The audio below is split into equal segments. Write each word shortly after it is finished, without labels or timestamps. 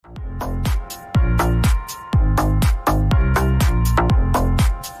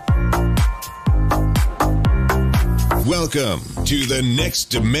Welcome to the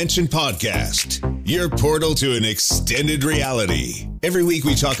Next Dimension Podcast, your portal to an extended reality. Every week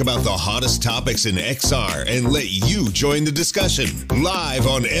we talk about the hottest topics in XR and let you join the discussion live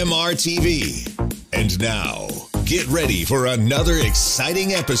on MRTV. And now, get ready for another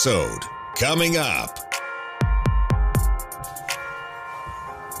exciting episode coming up.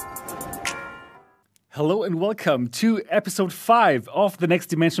 Hello and welcome to episode 5 of the Next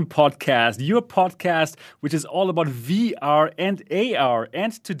Dimension Podcast, your podcast which is all about VR and AR.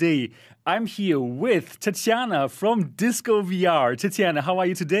 And today I'm here with Tatiana from Disco VR. Tatiana, how are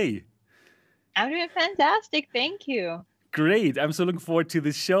you today? I'm doing fantastic, thank you. Great, I'm so looking forward to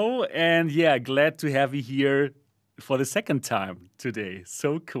the show and glad to have you here for the second time today.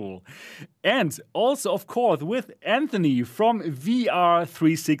 So cool. And also, of course, with Anthony from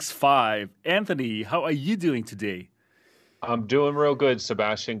VR365. Anthony, how are you doing today? I'm doing real good,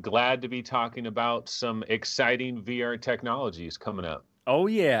 Sebastian. Glad to be talking about some exciting VR technologies coming up. Oh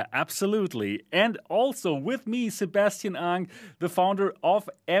yeah, absolutely. And also with me, Sebastian Ang, the founder of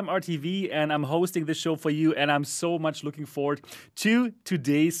MRTV, and I'm hosting the show for you, and I'm so much looking forward to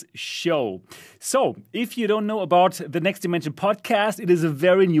today's show. So, if you don't know about the Next Dimension Podcast, it is a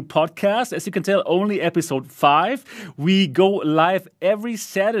very new podcast. As you can tell, only episode 5. We go live every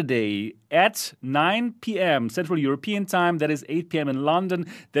Saturday at 9 p.m. Central European Time. That is 8 p.m. in London.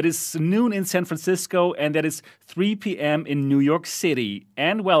 That is noon in San Francisco. And that is 3 p.m. in New York City.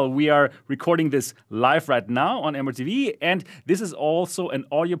 And well, we are recording this live right now on MRTV. And this is also an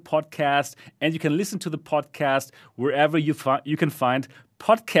audio podcast. And you can listen to the podcast wherever you can find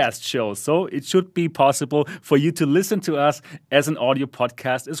podcast shows. So it should be possible for you to listen to us as an audio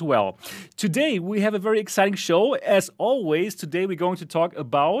podcast as well. Today, we have a very exciting show. As always, today we're going to talk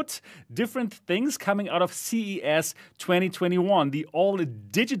about different things coming out of CES 2021, the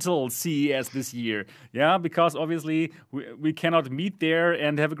all-digital CES this year. Yeah, because obviously we cannot meet there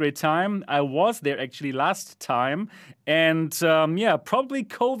and have a great time. I was there actually last time. And probably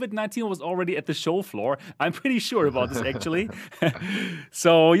COVID-19 was already at the show floor. I'm pretty sure about this actually.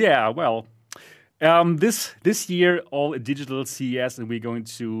 So this year, all digital CES, and we're going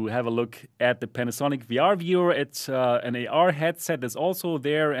to have a look at the Panasonic VR Viewer, at an AR headset that's also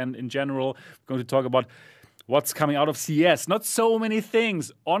there, and in general, we're going to talk about what's coming out of CES. Not so many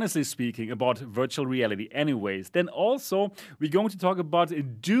things, honestly speaking, about virtual reality anyways. Then also, we're going to talk about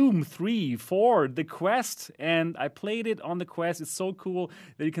Doom 3 for the Quest. And I played it on the Quest. It's so cool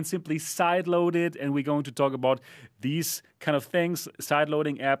that you can simply sideload it. And we're going to talk about these kind of things,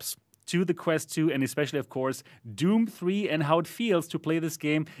 sideloading apps to the Quest 2, and especially, of course, Doom 3 and how it feels to play this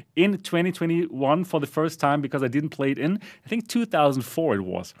game in 2021 for the first time, because I didn't play it in, I think, 2004 it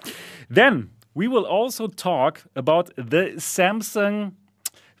was. Then we will also talk about the Samsung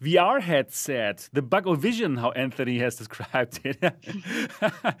VR headset, the Bug Vision, how Anthony has described it.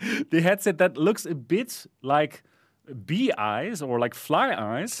 The headset that looks a bit like bee eyes or like fly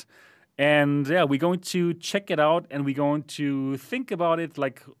eyes. And we're going to check it out and we're going to think about it,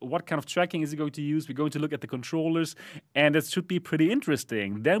 like what kind of tracking is it going to use. We're going to look at the controllers, and it should be pretty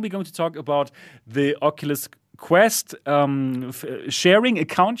interesting. Then we're going to talk about the Oculus Quest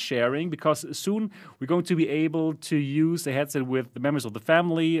account sharing, because soon we're going to be able to use the headset with the members of the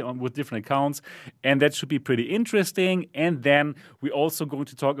family with different accounts, and that should be pretty interesting. And then we're also going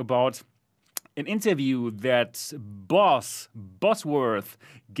to talk about an interview that Bosworth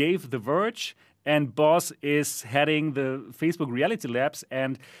gave The Verge, and Boss is heading the Facebook Reality Labs,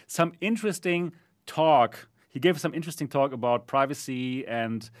 and some interesting talk. He gave some interesting talk about privacy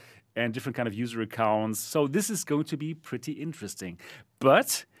and different kind of user accounts. So this is going to be pretty interesting.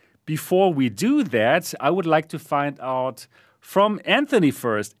 But before we do that, I would like to find out from Anthony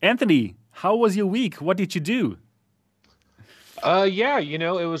first. Anthony, how was your week? What did you do?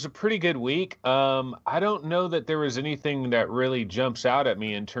 It was a pretty good week. I don't know that there was anything that really jumps out at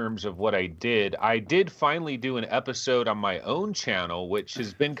me in terms of what I did. I did finally do an episode on my own channel, which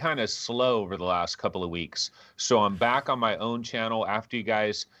has been kind of slow over the last couple of weeks. So I'm back on my own channel after you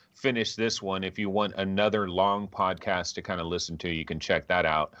guys finish this one. If you want another long podcast to kind of listen to, you can check that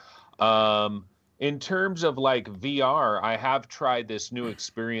out. In terms of like VR, I have tried this new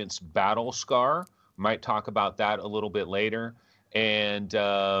experience, Battle Scar. Might talk about that a little bit later. And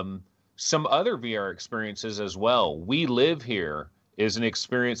some other VR experiences as well. We Live Here is an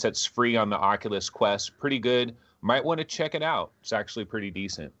experience that's free on the Oculus Quest. Pretty good. Might want to check it out. It's actually pretty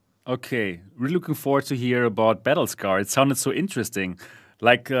decent. Okay. Really looking forward to hear about Battle Scar. It sounded so interesting.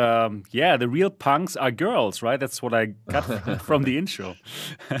 Like, the real punks are girls, right? That's what I got from the intro.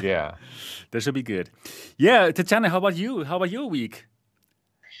 Yeah. That should be good. Yeah, Tatiana, how about you? How about your week?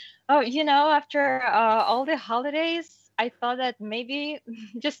 Oh, after all the holidays, I thought that maybe,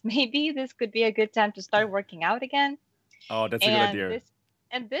 just maybe, this could be a good time to start working out again. Oh, that's a good And idea.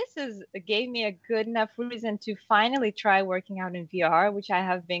 this gave me a good enough reason to finally try working out in VR, which I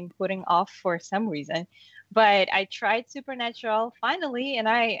have been putting off for some reason. But I tried Supernatural finally, and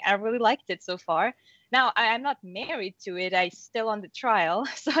I really liked it so far. Now I'm not married to it. I still on the trial,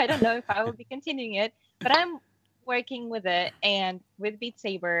 so I don't know if I will be continuing it. But I'm working with it and with Beat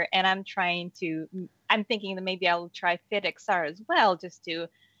Saber, and I'm thinking that maybe I'll try Fit XR as well, just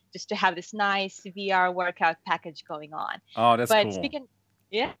to have this nice VR workout package going on. Oh, that's But cool.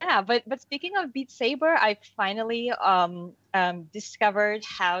 but speaking of Beat Saber, I finally discovered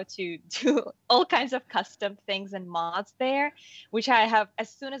how to do all kinds of custom things and mods there, which I have. As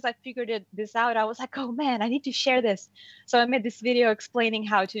soon as I figured this out, I was like, oh man, I need to share this. So I made this video explaining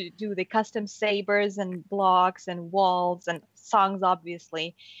how to do the custom sabers and blocks and walls and songs, obviously,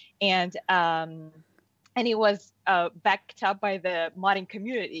 and it was backed up by the modding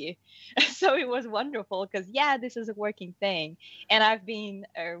community. So it was wonderful because, this is a working thing. And I've been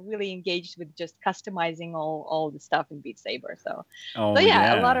really engaged with just customizing all the stuff in Beat Saber. So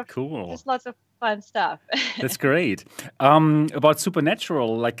yeah, a lot of cool. just lots of fun stuff. That's great. About Supernatural,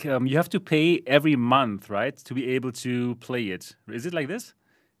 like you have to pay every month, right, to be able to play it. Is it like this?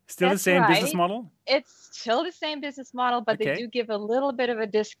 Still That's the same business right. model? It's still the same business model, but Okay. they do give a little bit of a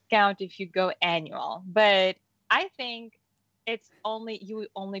discount if you go annual. But I think you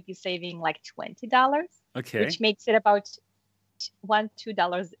would only be saving like $20, Okay. which makes it about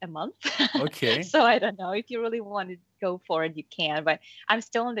 $2 a month. Okay. So I don't know if you really want to go for it, you can. But I'm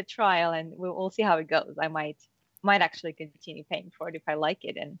still in the trial, and we'll see how it goes. I might actually continue paying for it if I like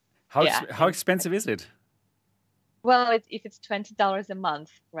it. And How expensive is it? well, if it's $20 a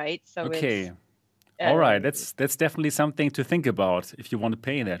month, right? So Okay. it's All right. That's definitely something to think about if you want to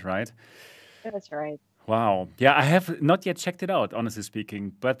pay that, right? that's right. Wow. Yeah, I have not yet checked it out, honestly speaking.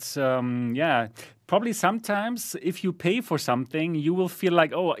 But probably sometimes if you pay for something, you will feel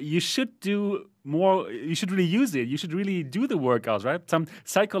like, oh, you should do more. You should really use it. You should really do the workouts, right? Some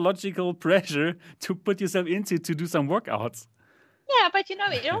psychological pressure to put yourself into to do some workouts. Yeah, but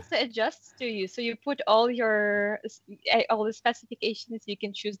it also adjusts to you. So you put all the specifications. You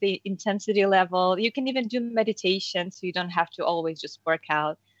can choose the intensity level. You can even do meditation, so you don't have to always just work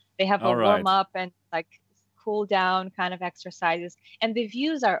out. They have a All right. warm up and like cool down kind of exercises, and the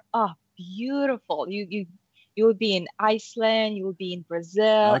views are beautiful. You will be in Iceland, you will be in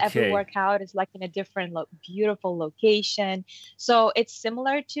Brazil. Okay. Every workout is like in a different beautiful location. So it's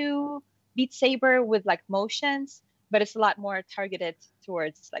similar to Beat Saber with like motions, but it's a lot more targeted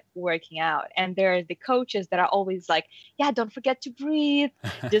towards like working out. And there are the coaches that are always like, don't forget to breathe,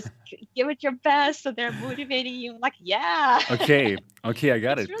 just give it your best. So they're motivating you. I'm like, Okay, I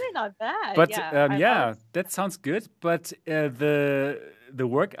got it's it. really not bad. But I love it. that sounds good. But the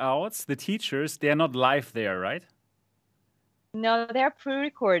workouts, the teachers, they are not live there, right? No, they're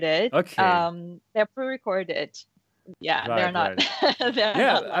pre-recorded. Okay. They're pre-recorded. Yeah, Right, they're not. They're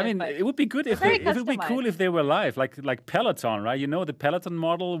Yeah, not I live, mean, but it would be good if very it would be cool customized. if they were live, like Peloton, right? You know, the Peloton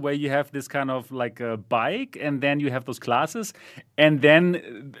model where you have this kind of like a bike, and then you have those classes, and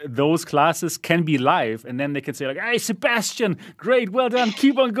then those classes can be live, and then they can say like, "Hey, Sebastian, great, well done,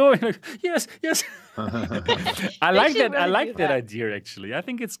 keep on going." Like, yes. I like should that. I really like do that that. idea. Actually, I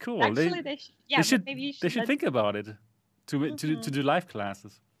think it's cool. Actually, they should. Yeah, they but should. maybe you They should. should think about it to do live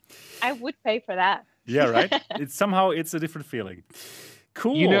classes. I would pay for that. Yeah, right. It's a different feeling.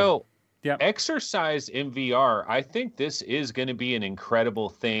 Cool. Yeah. Exercise in VR, I think this is going to be an incredible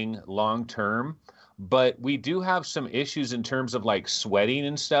thing long term, but we do have some issues in terms of like sweating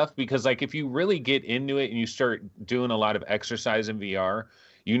and stuff, because like if you really get into it and you start doing a lot of exercise in VR,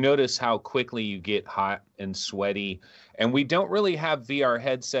 you notice how quickly you get hot and sweaty. And we don't really have VR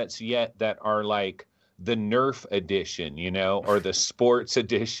headsets yet that are like the Nerf edition, or the sports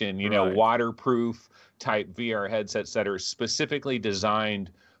edition, Right. waterproof type VR headsets that are specifically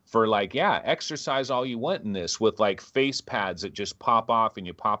designed for like, exercise all you want in this, with like face pads that just pop off and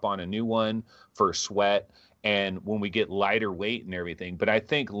you pop on a new one for sweat. And when we get lighter weight and everything. But I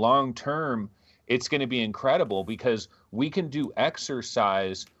think long term, it's going to be incredible because we can do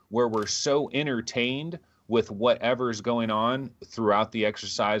exercise where we're so entertained with whatever's going on throughout the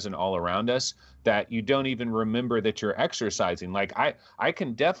exercise and all around us that you don't even remember that you're exercising. Like I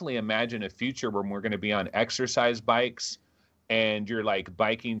can definitely imagine a future where we're going to be on exercise bikes and you're like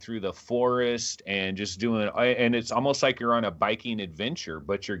biking through the forest and just doing, and it's almost like you're on a biking adventure,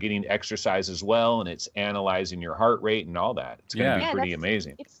 but you're getting exercise as well. And it's analyzing your heart rate and all that. It's going to Yeah. be pretty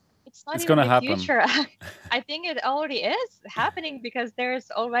amazing. It's It's not It's even gonna the happen. future. I think it already is happening because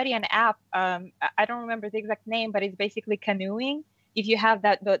there's already an app. I don't remember the exact name, but it's basically canoeing. If you have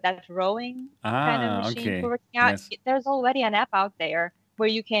that rowing kind of machine Okay. for working out, Yes. there's already an app out there where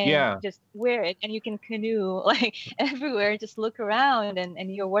you can Yeah. just wear it and you can canoe like everywhere, just look around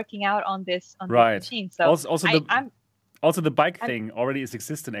and you're working out on this Right. machine. So Also the I'm bike I'm thing already is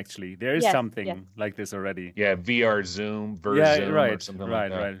existent. Actually, there is yes, something like this already. Yeah, VR Zoom, Yeah. Verzoom, or Right. something like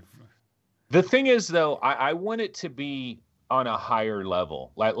Right. that. Right. The thing is, though, I want it to be on a higher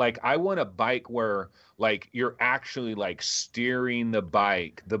level. Like I want a bike where like you're actually like steering the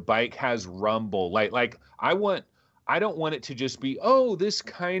bike. The bike has rumble. Like I don't want it to just be, oh, this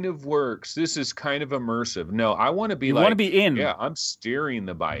kind of works. This is kind of immersive. No, I want to be You want to like, be in. yeah, I'm steering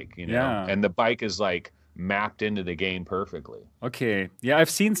the bike, Yeah. and the bike is like mapped into the game perfectly. Okay. Yeah, I've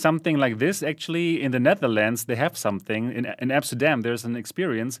seen something like this actually in the Netherlands. They have something in Amsterdam. There's an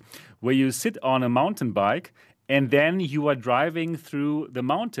experience where you sit on a mountain bike and then you are driving through the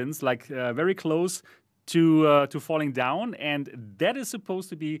mountains, like very close to falling down, and that is supposed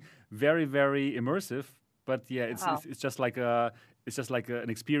to be very, very immersive. But yeah, wow. it's just like an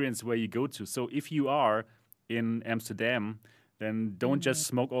experience where you go to. So if you are in Amsterdam, then don't just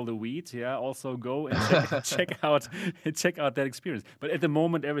smoke all the weed. Yeah, also go and check out that experience. But at the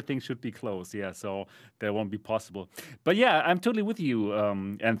moment, everything should be closed. Yeah, so that won't be possible. But yeah, I'm totally with you,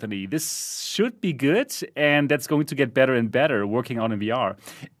 Anthony. This should be good, and that's going to get better and better working on in VR.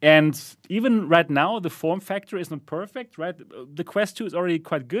 And even right now, the form factor is not perfect. Right, the Quest 2 is already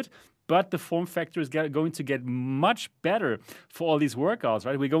quite good. But the form factor is going to get much better for all these workouts,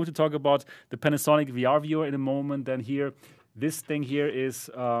 right? We're going to talk about the Panasonic VR viewer in a moment. Then here, this thing here is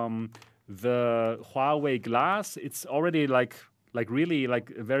the Huawei Glass. It's already like really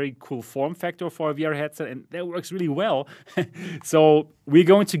like a very cool form factor for a VR headset, and that works really well. So we're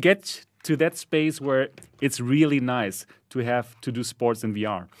going to get to that space where it's really nice to do sports in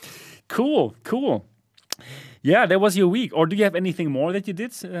VR. Cool. Yeah, that was your week. Or do you have anything more that you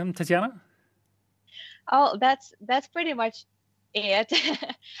did, Tatiana? Oh, that's pretty much it.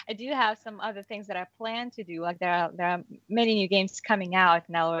 I do have some other things that I plan to do. Like there are many new games coming out,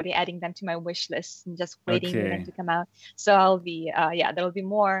 and I'm already adding them to my wish list and just waiting for them to come out. So I'll be there will be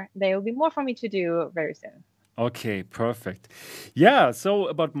more. There will be more for me to do very soon. Okay, perfect. Yeah, so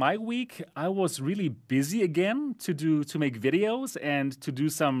about my week, I was really busy again to make videos and to do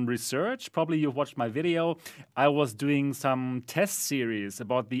some research. Probably you've watched my video. I was doing some test series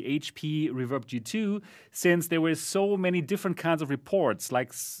about the HP Reverb G2 since there were so many different kinds of reports,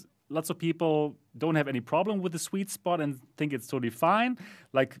 like lots of people don't have any problem with the sweet spot and think it's totally fine.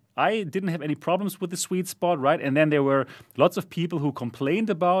 Like I didn't have any problems with the sweet spot, right? And then there were lots of people who complained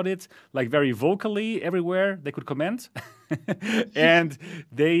about it, like very vocally everywhere they could comment. And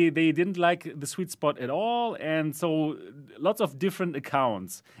they didn't like the sweet spot at all. And so lots of different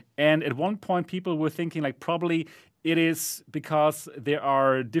accounts. And at one point people were thinking like probably it is because there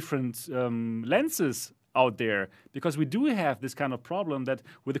are different lenses out there, because we do have this kind of problem that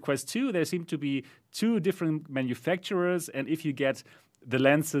with the Quest 2 there seem to be two different manufacturers, and if you get the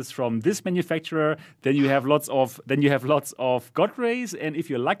lenses from this manufacturer, then you have lots of God rays, and if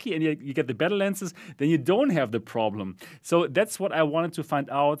you're lucky and you get the better lenses, then you don't have the problem. So that's what I wanted to find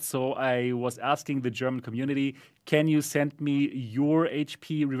out. So I was asking the German community, can you send me your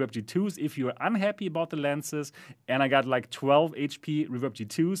HP Reverb G2s if you're unhappy about the lenses? And I got like 12 HP Reverb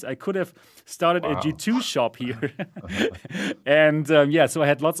G2s. I could have started a G2 shop here. And so I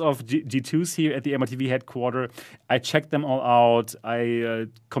had lots of G2s here at the MRTV headquarters. I checked them all out. I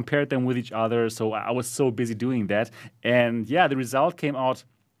compared them with each other. So I was so busy doing that. And yeah, the result came out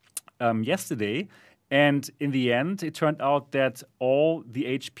yesterday. And in the end, it turned out that all the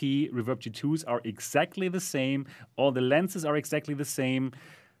HP Reverb G2s are exactly the same. All the lenses are exactly the same.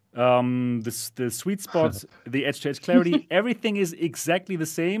 The sweet spots, the edge-to-edge clarity, everything is exactly the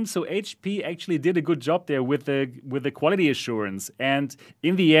same. So HP actually did a good job there with the quality assurance. And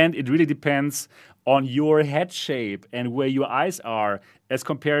in the end, it really depends on your head shape and where your eyes are as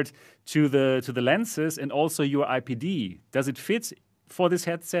compared to the lenses, and also your IPD. Does it fit for this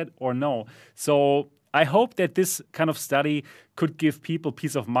headset or no? So I hope that this kind of study could give people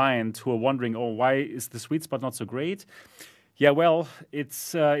peace of mind who are wondering, oh, why is the sweet spot not so great? Yeah, well,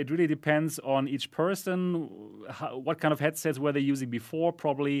 it really depends on each person, what kind of headsets were they using before.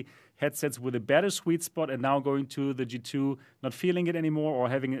 Probably headsets with a better sweet spot and now going to the G2, not feeling it anymore or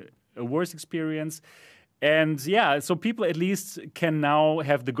having a worse experience. And yeah, so people at least can now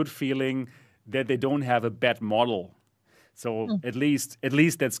have the good feeling that they don't have a bad model. So at least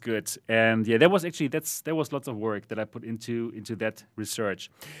that's good. And yeah, there was lots of work that I put into that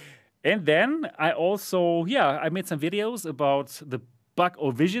research. And then I also, I made some videos about the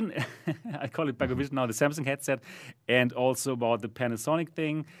Bug-O-Vision. I call it Bug-O-Vision now, the Samsung headset, and also about the Panasonic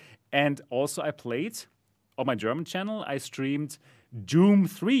thing. And also I played on my German channel, I streamed Doom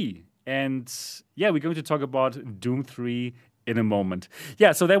 3. And we're going to talk about Doom 3 in a moment.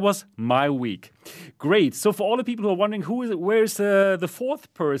 So that was my week. Great. So for all the people who are wondering where's the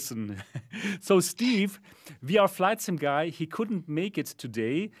fourth person? So Steve, VR Flight Sim guy, he couldn't make it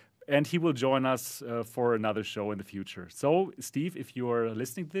today, and he will join us for another show in the future. So Steve, if you're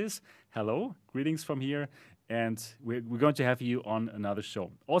listening to this, hello, greetings from here, and we're going to have you on another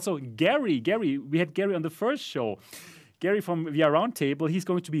show. Also, Gary, we had Gary on the first show. Gary from VR Roundtable, he's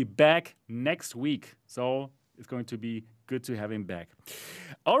going to be back next week. So it's going to be good to have him back.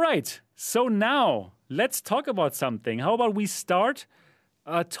 All right, so now let's talk about something. How about we start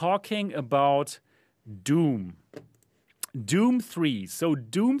talking about Doom. Doom 3. So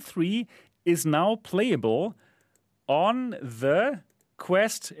Doom 3 is now playable on the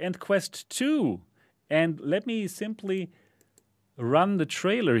Quest and Quest 2. And let me simply run the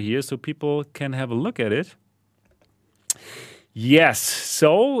trailer here so people can have a look at it. Yes,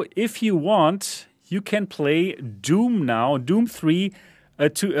 so if you want, you can play Doom now, Doom 3,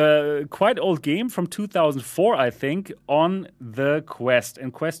 quite old game from 2004, I think, on the Quest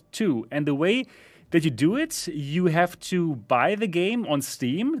and Quest 2. And the way that you do it, you have to buy the game on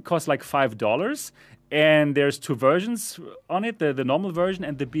Steam. It costs like $5. And there's two versions on it, the normal version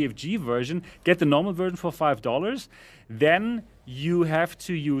and the BFG version. Get the normal version for $5. Then you have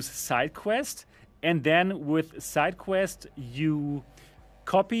to use SideQuest. And then with SideQuest, you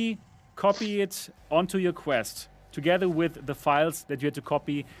copy it onto your Quest together with the files that you had to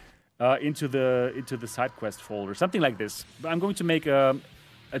copy into the SideQuest folder, something like this. I'm going to make a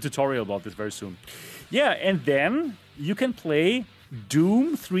tutorial about this very soon. And then you can play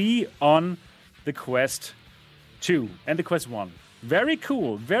Doom 3 on the Quest 2 and the Quest 1. Very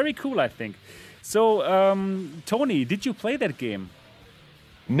cool, I think. So, Tony, did you play that game?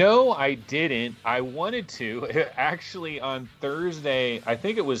 No, I didn't. I wanted to. Actually, on Thursday, I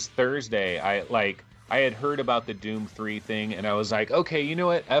think it was Thursday, I had heard about the Doom 3 thing, and I was like, okay, you know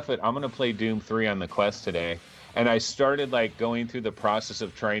what? F it. I'm going to play Doom 3 on the Quest today. And I started going through the process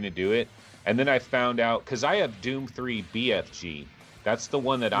of trying to do it. And then I found out, because I have Doom 3 BFG. That's the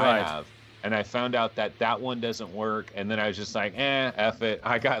one that I have. And I found out that one doesn't work. And then I was just like, F it.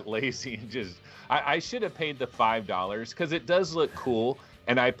 I got lazy and I should have paid the $5 because it does look cool.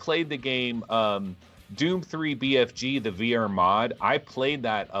 And I played the game Doom 3 BFG, the VR mod. I played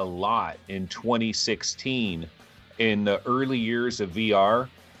that a lot in 2016 in the early years of VR.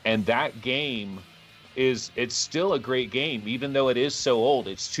 And that game it's still a great game, even though it is so old.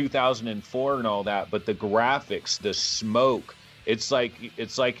 It's 2004 and all that. But the graphics, the smoke, it's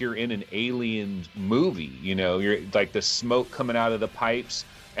like you're in an alien movie. You're like the smoke coming out of the pipes.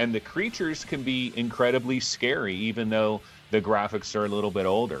 And the creatures can be incredibly scary, even though the graphics are a little bit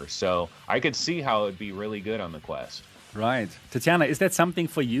older. So I could see how it'd be really good on the Quest. Right. Tatiana, is that something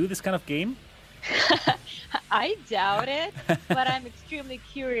for you, this kind of game? I doubt it, but I'm extremely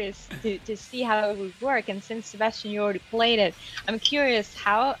curious to see how it would work. And since Sebastian, you already played it, I'm curious,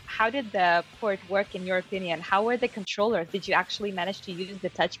 how did the port work in your opinion? How were the controllers? Did you actually manage to use the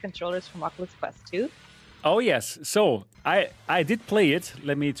touch controllers from Oculus Quest 2? Oh, yes. So I did play it.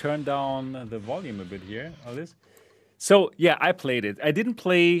 Let me turn down the volume a bit here of this. So, I played it. I didn't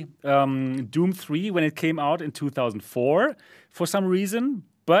play Doom 3 when it came out in 2004 for some reason,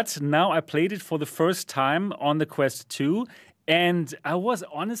 but now I played it for the first time on the Quest 2, and I was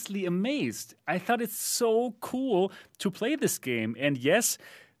honestly amazed. I thought it's so cool to play this game. And yes,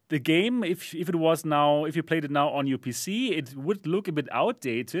 the game, if you played it now on your PC, it would look a bit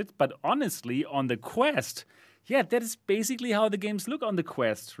outdated, but honestly, on the Quest, that is basically how the games look on the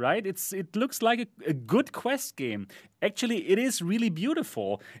Quest, right? It looks like a good Quest game. Actually, it is really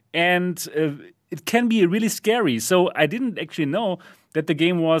beautiful, and it can be really scary. So I didn't actually know that the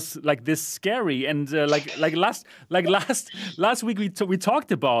game was like this scary. And last week we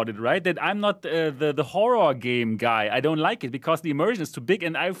talked about it, right? That I'm not the horror game guy. I don't like it because the immersion is too big,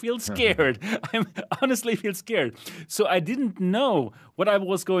 and I feel scared. I honestly feel scared. So I didn't know what I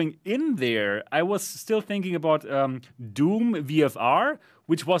was going in there. I was still thinking about Doom VFR,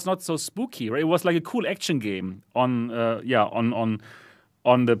 which was not so spooky, right? It was like a cool action game on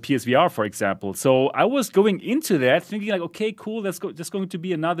the PSVR, for example. So I was going into that thinking like, okay, cool, that's just going to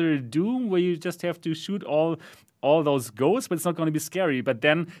be another Doom where you just have to shoot all those ghosts, but it's not going to be scary. But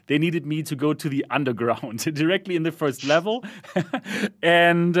then they needed me to go to the underground directly in the first level.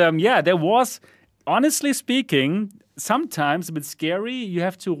 And there was, honestly speaking, sometimes a bit scary. You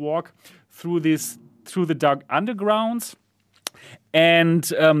have to walk through the dark undergrounds. And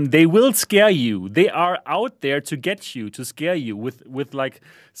they will scare you. They are out there to get you, to scare you with like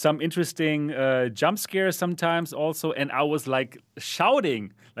some interesting jump scares sometimes also. And I was like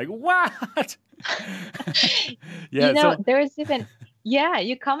shouting, like, what? Yeah, there's even,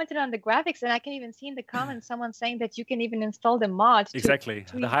 you commented on the graphics, and I can even see in the comments someone saying that you can even install the mod to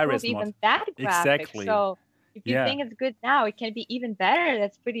the high-res even mod. that graphic. Exactly. So if you think it's good now, it can be even better.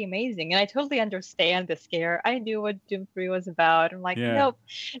 That's pretty amazing. And I totally understand the scare. I knew what Doom 3 was about. I'm like, nope,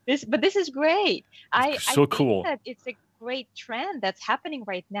 this is great. I cool. think that it's a great trend that's happening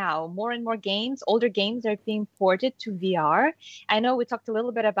right now. More and more games, older games are being ported to VR. I know we talked a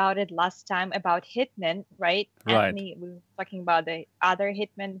little bit about it last time about Hitman, right? Anthony, we were talking about the other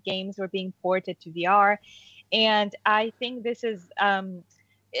Hitman games were being ported to VR. And I think this is...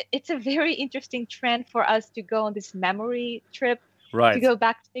 it's a very interesting trend for us to go on this memory trip, to go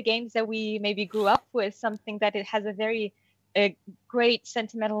back to the games that we maybe grew up with, something that it has a very great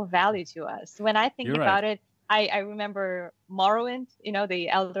sentimental value to us. When I think about it, I remember Morrowind, the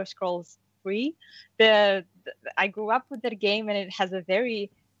Elder Scrolls 3. I grew up with that game, and it has a very,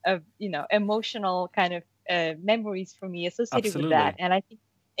 emotional kind of memories for me associated with that. And I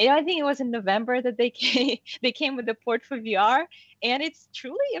think it was in November that they came with the port for VR, and it's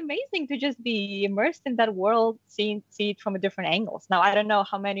truly amazing to just be immersed in that world, see it from a different angles. Now, I don't know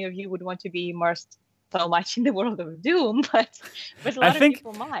how many of you would want to be immersed so much in the world of Doom, but a lot of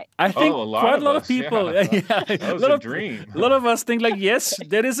people might. I think quite a lot of people. Yeah. That was a dream. A lot of us think like, yes,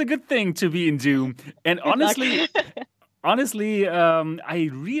 that is a good thing to be in Doom. And honestly, I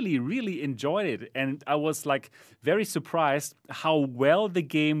really, really enjoyed it. And I was like very surprised how well the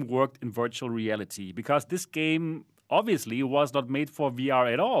game worked in virtual reality, because this game obviously was not made for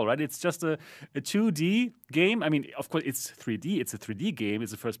VR at all, right? It's just a 2D game. I mean, of course, it's 3D. It's a 3D game.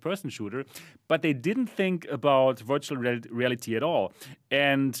 It's a first-person shooter. But they didn't think about virtual reality at all.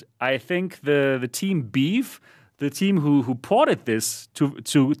 And I think the team Beef, the team who ported this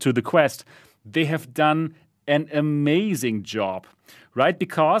to the Quest, they have done an amazing job, right?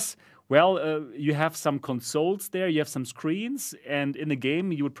 Because, you have some consoles there, you have some screens, and in the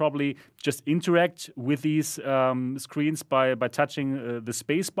game you would probably just interact with these screens by touching the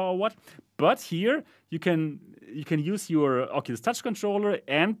space bar or what. But here you can use your Oculus Touch controller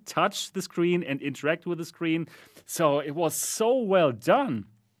and touch the screen and interact with the screen. So it was so well done,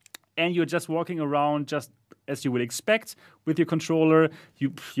 and you're just walking around just as you would expect with your controller.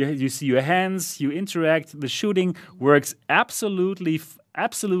 You see your hands, you interact. The shooting works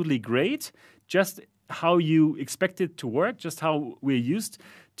absolutely great, just how you expect it to work, just how we're used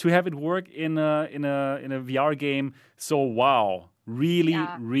to have it work in a VR game. So wow,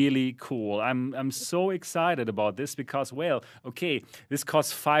 really cool. I'm so excited about this because this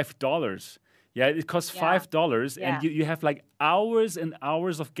costs $5. Yeah, it costs $5, and you have like hours and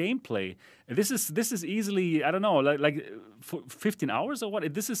hours of gameplay. And this is easily, I don't know, like 15 hours or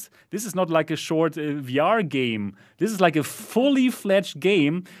what? This is not like a short VR game. This is like a fully fledged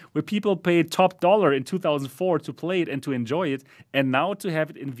game where people paid top dollar in 2004 to play it and to enjoy it, and now to have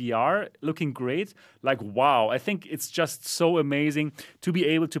it in VR, looking great. Like wow, I think it's just so amazing to be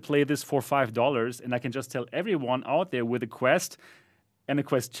able to play this for $5. And I can just tell everyone out there with a Quest and a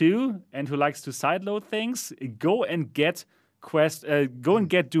Quest 2, and who likes to sideload things, go and get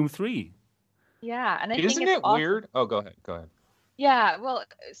Doom 3. Yeah, and isn't it awesome. Weird? Oh, go ahead. Yeah, well,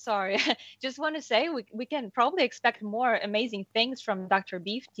 sorry. Just want to say we can probably expect more amazing things from Dr.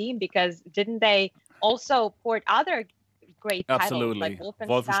 Beef team, because didn't they also port other great titles like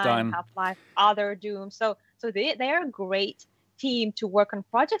Wolfenstein, Half-Life, other Doom? So they're a great team to work on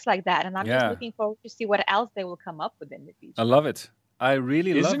projects like that, and I'm just looking forward to see what else they will come up with in the future. I love it. I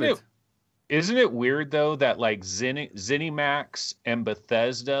really love it. Isn't it weird though that like ZeniMax and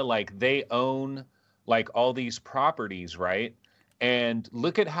Bethesda, like they own like all these properties, right? And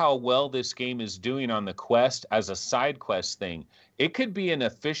look at how well this game is doing on the Quest as a side quest thing. It could be an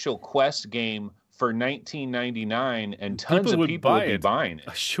official Quest game for $19.99, and tons of people would be buying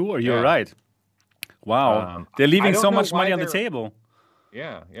it. Sure, you're right. Wow, they're leaving so much money on the table.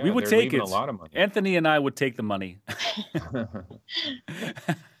 Yeah, we would take it. A lot of money. Anthony and I would take the money.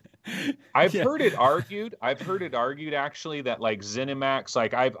 I've heard it argued actually that like ZeniMax,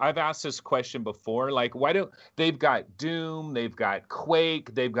 like I've asked this question before, like why don't they've got Doom, they've got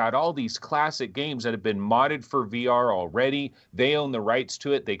Quake, they've got all these classic games that have been modded for VR already. They own the rights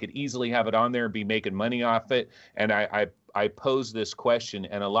to it. They could easily have it on there and be making money off it. And I posed this question,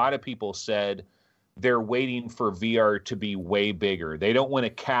 and a lot of people said they're waiting for VR to be way bigger. They don't want to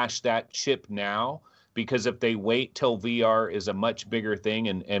cash that chip now because if they wait till VR is a much bigger thing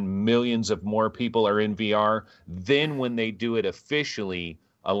and millions of more people are in VR, then when they do it officially,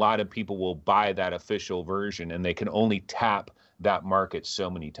 a lot of people will buy that official version, and they can only tap that market so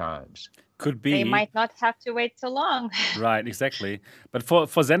many times. Could be. They might not have to wait so long. Right, exactly. But for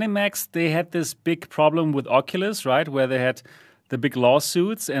ZeniMax, they had this big problem with Oculus, right, where they had the big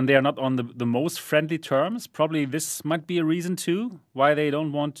lawsuits, and they are not on the most friendly terms. Probably this might be a reason too why they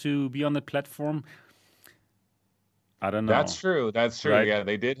don't want to be on the platform. I don't know. That's true. That's true. Right. Yeah,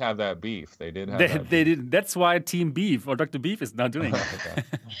 they did have that beef. They did have They, that they beef. did. That's why Team Beef or Dr. Beef is now doing it. Okay.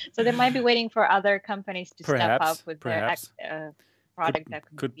 So they might be waiting for other companies to step Perhaps, up with perhaps. their product that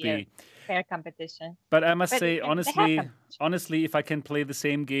Could be a be. fair competition. But I must But say, they have honestly, competition. if I can play the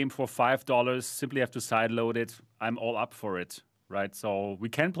same game for $5, simply have to sideload it, I'm all up for it, right? So we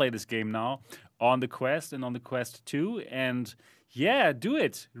can play this game now on the Quest and on the Quest 2. And yeah, do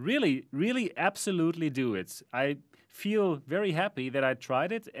it. Really, really, absolutely do it. I feel very happy that I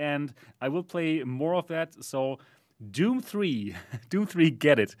tried it, and I will play more of that. So Doom 3, Doom 3,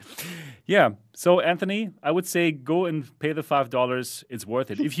 get it. Yeah. So Anthony, I would say go and pay the $5. It's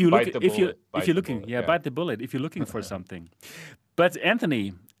worth it. If you look, Bite the if you bullet. if Bite you're the looking, bullet, yeah, yeah. bite the bullet. If you're looking for something. But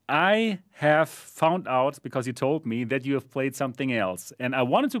Anthony, I have found out because you told me that you have played something else, and I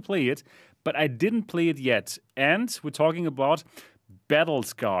wanted to play it, but I didn't play it yet. And we're talking about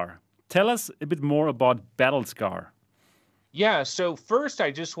Battlescar. Tell us a bit more about Battlescar. Yeah, so first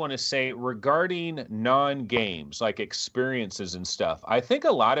I just want to say regarding non-games, like experiences and stuff, I think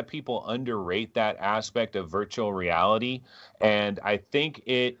a lot of people underrate that aspect of virtual reality. And I think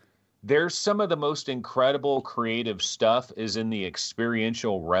there's some of the most incredible creative stuff is in the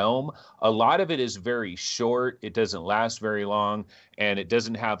experiential realm. A lot of it is very short, it doesn't last very long, and it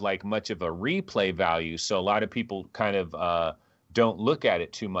doesn't have like much of a replay value. So a lot of people kind of don't look at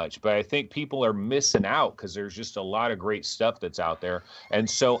it too much, but I think people are missing out because there's just a lot of great stuff that's out there. And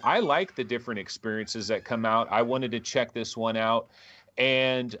so I like the different experiences that come out. I wanted to check this one out,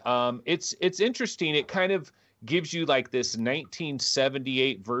 and it's interesting. It kind of gives you like this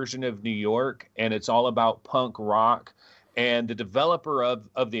 1978 version of New York, and it's all about punk rock. And the developer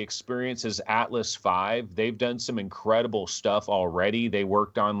of the experience is Atlas V. They've done some incredible stuff already. They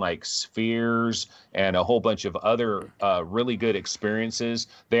worked on like Spheres and a whole bunch of other really good experiences.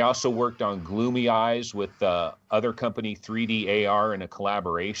 They also worked on Gloomy Eyes with other company 3D AR in a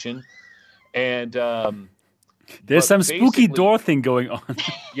collaboration. And there's some spooky basically- door thing going on.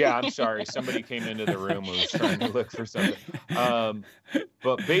 Yeah, I'm sorry. Somebody came into the room who was trying to look for something.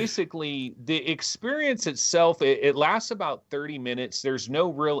 But basically, the experience itself, it lasts about 30 minutes. There's no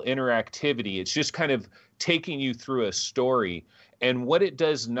real interactivity. It's just kind of taking you through a story. And what it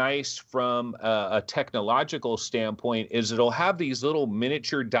does nice from a technological standpoint is it'll have these little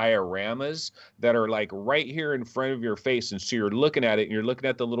miniature dioramas that are like right here in front of your face. And so you're looking at it and you're looking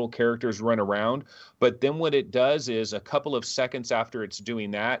at the little characters run around. But then what it does is a couple of seconds after it's doing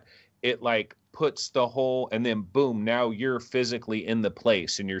that, it like puts the whole, and then boom, now you're physically in the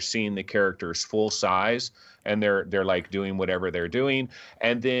place and you're seeing the characters full size, and they're like doing whatever they're doing.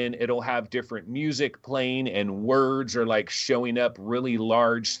 And then it'll have different music playing, and words are like showing up really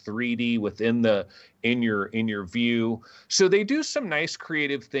large 3D within in your view. So they do some nice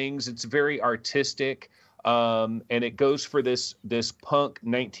creative things. It's very artistic. And it goes for this punk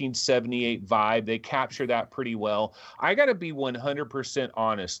 1978 vibe. They capture that pretty well. I got to be 100%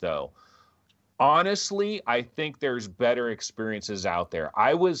 honest though. Honestly, I think there's better experiences out there.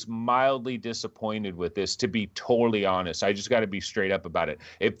 I was mildly disappointed with this, to be totally honest. I just got to be straight up about it.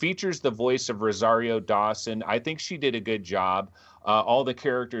 It features the voice of Rosario Dawson. I think she did a good job. All the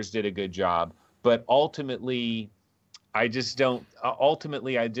characters did a good job. But ultimately, I just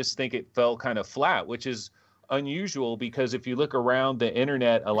think it fell kind of flat, which is unusual because if you look around the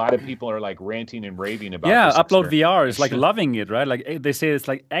internet, a lot of people are like ranting and raving about this Upload experience. VR is like loving it, right? Like they say it's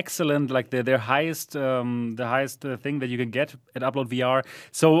like excellent, like their highest thing that you can get at Upload VR.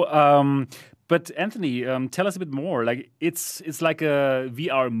 So but Anthony, tell us a bit more. Like it's like a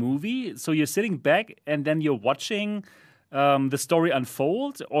VR movie, so you're sitting back and then you're watching the story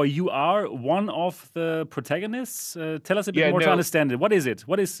unfold, or you are one of the protagonists. Tell us a bit more to understand it. What is it?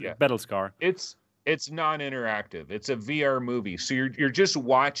 What is Battlescar? It's non-interactive. It's a VR movie. So you're just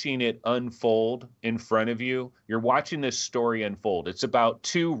watching it unfold in front of you. You're watching this story unfold. It's about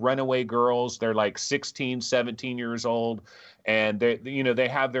two runaway girls. They're like 16, 17 years old, and they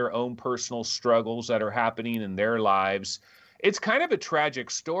have their own personal struggles that are happening in their lives. it's kind of a tragic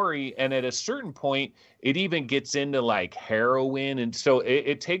story, and at a certain point it even gets into like heroin, and so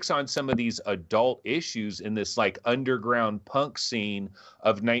it takes on some of these adult issues in this like underground punk scene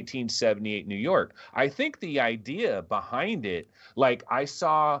of 1978 New York. I think the idea behind it, like I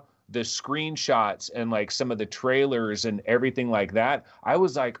saw the screenshots and like some of the trailers and everything like that, I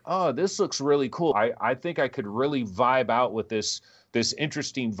was like, oh, this looks really cool. I think I could really vibe out with this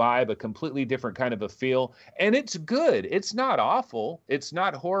interesting vibe, a completely different kind of a feel. And it's good. It's not awful. It's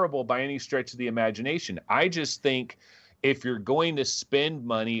not horrible by any stretch of the imagination. I just think if you're going to spend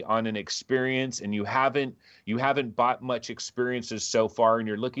money on an experience and you haven't bought much experiences so far and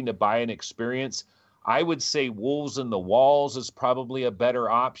you're looking to buy an experience, I would say Wolves in the Walls is probably a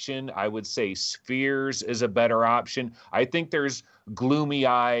better option. I would say Spheres is a better option. I think there's Gloomy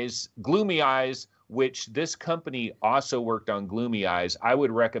Eyes, which this company also worked on Gloomy Eyes. I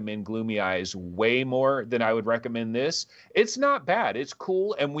would recommend Gloomy Eyes way more than I would recommend this. It's not bad. It's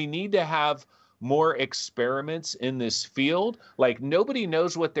cool. And we need to have more experiments in this field. Like nobody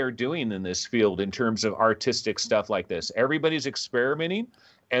knows what they're doing in this field in terms of artistic stuff like this. Everybody's experimenting.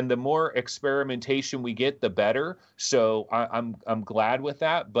 And the more experimentation we get, the better. So I'm glad with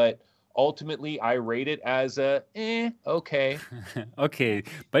that. But ultimately, I rate it as okay. Okay,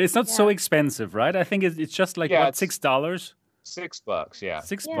 but it's not so expensive, right? I think it's just like what, $6? $6, yeah.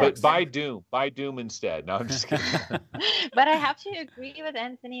 $6. But buy Doom instead. No, I'm just kidding. But I have to agree with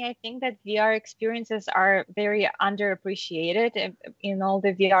Anthony. I think that VR experiences are very underappreciated in all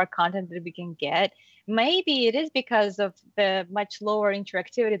the VR content that we can get. Maybe it is because of the much lower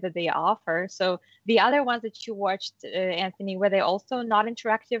interactivity that they offer. So the other ones that you watched, Anthony, were they also not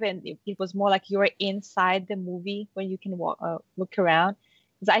interactive, and it was more like you were inside the movie when you can look around?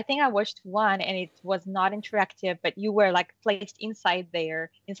 Because I think I watched one and it was not interactive, but you were like placed inside the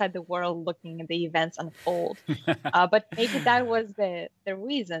world, looking at the events unfold. But maybe that was the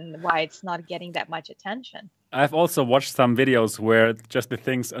reason why it's not getting that much attention. I've also watched some videos where just the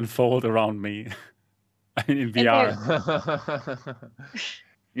things unfold around me. I mean, in VR.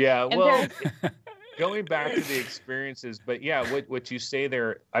 Yeah, well, going back to the experiences, but yeah, what you say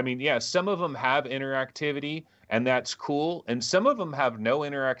there, I mean, yeah, some of them have interactivity, and that's cool, and some of them have no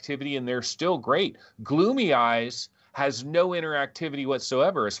interactivity, and they're still great. Gloomy Eyes has no interactivity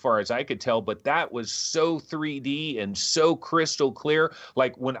whatsoever, as far as I could tell, but that was so 3D and so crystal clear.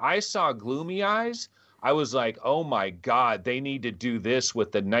 Like, when I saw Gloomy Eyes, I was like, oh my God, they need to do this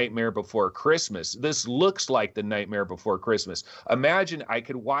with The Nightmare Before Christmas. This looks like The Nightmare Before Christmas. Imagine I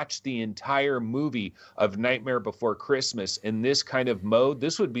could watch the entire movie of Nightmare Before Christmas in this kind of mode.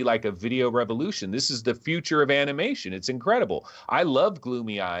 This would be like a video revolution. This is the future of animation. It's incredible. I love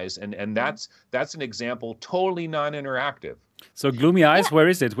Gloomy Eyes, and that's an example, totally non-interactive. So Gloomy Eyes, where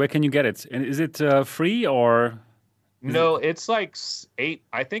is it? Where can you get it? And is it free or... No, it's like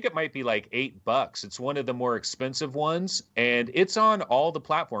I think it might be like $8. It's one of the more expensive ones, and it's on all the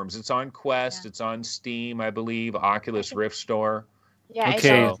platforms. It's on Quest, it's on Steam, I believe, Oculus Rift Store. Yeah.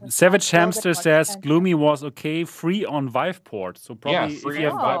 Okay, Savage Hamster says Gloomy was okay, free on Viveport. So probably free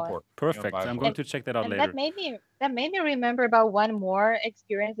on Viveport. Perfect. I'm going to check that out later. That made me remember about one more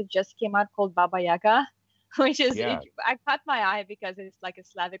experience that just came out called Baba Yaga, which is I caught my eye because it's like a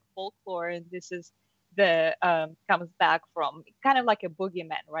Slavic folklore, and this is comes back from kind of like a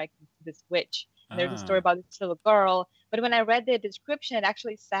boogeyman, right? This witch. And there's a story about this little girl. But when I read the description, it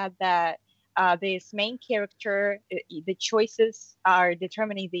actually said that this main character, the choices are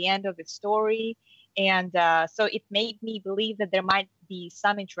determining the end of the story. And so it made me believe that there might be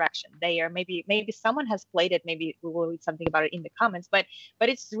some interaction there. Maybe someone has played it. Maybe we will read something about it in the comments. But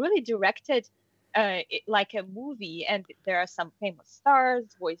it's really directed like a movie, and there are some famous stars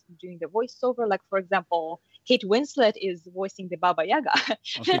doing the voiceover. Like, for example, Kate Winslet is voicing the Baba Yaga.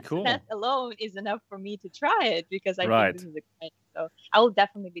 Okay, cool. That alone is enough for me to try it, because I think this is exciting. So I will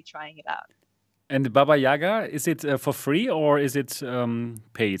definitely be trying it out. And the Baba Yaga, is it for free or is it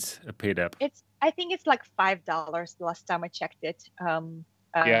paid? A paid app? I think it's like $5 the last time I checked it.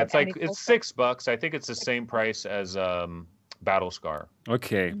 Yeah, it's $6. I think it's the same price as Battlescar.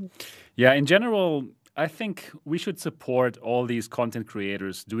 Okay. Yeah, in general, I think we should support all these content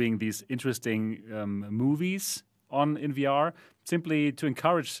creators doing these interesting movies in VR, simply to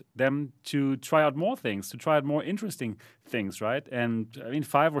encourage them to try out more things, to try out more interesting things, right? And I mean,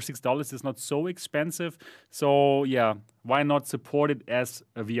 $5 or $6 is not so expensive. So yeah, why not support it as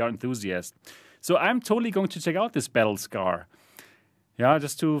a VR enthusiast? So I'm totally going to check out this Battlescar. Yeah,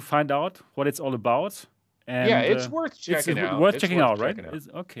 just to find out what it's all about. And, yeah, it's worth checking out. Worth checking out, right?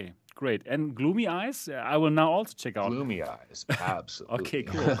 Okay, great. And Gloomy Eyes, I will now also check out. Gloomy Eyes, absolutely. Okay,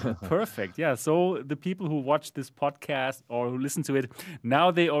 cool. Perfect. Yeah. So the people who watch this podcast or who listen to it, now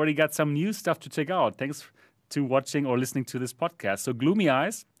they already got some new stuff to check out. Thanks to watching or listening to this podcast. So Gloomy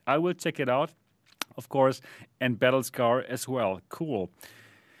Eyes, I will check it out, of course, and Battlescar as well. Cool.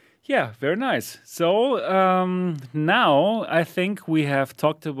 Yeah, very nice. So now I think we have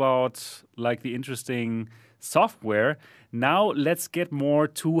talked about like the interesting software. Now let's get more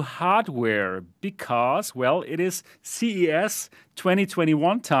to hardware because, well, it is CES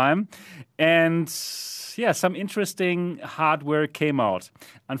 2021 time and yeah, some interesting hardware came out.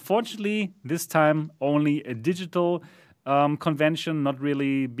 Unfortunately, this time only a digital convention, not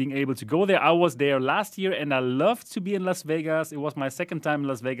really being able to go there. I was there last year and I loved to be in Las Vegas. It was my second time in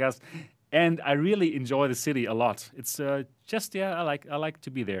Las Vegas and I really enjoy the city a lot. It's I like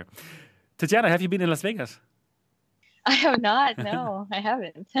to be there. Tatjana, have you been in Las Vegas? I have not. No, I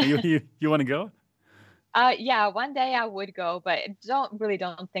haven't. You want to go? Yeah, one day I would go, but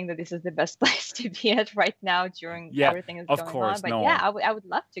don't think that this is the best place to be at right now during everything is going on. But yeah, I would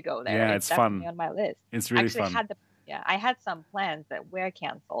love to go there. Yeah, it's definitely fun on my list. It's really Actually, fun. I had some plans that were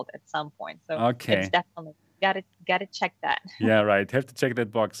canceled at some point, so okay. It's definitely gotta check that. Yeah, right. Have to check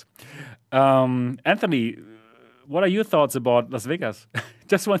that box. Anthony, what are your thoughts about Las Vegas?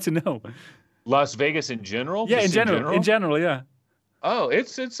 Just want to know. Las Vegas in general? Yeah, in general, yeah. Oh,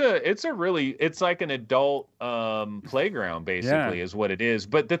 it's like an adult playground basically is what it is.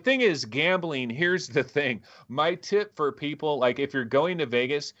 But the thing is, gambling, here's the thing. My tip for people, like if you're going to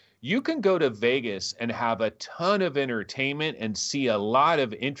Vegas, you can go to Vegas and have a ton of entertainment and see a lot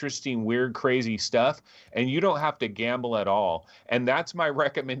of interesting, weird, crazy stuff, and you don't have to gamble at all. And that's my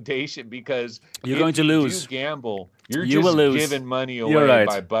recommendation because you're going to lose. If you gamble, you will lose. Giving money away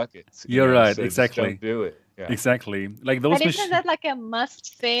by buckets. You're right, so exactly. Don't do it. Yeah. Exactly. Like those. But isn't that like a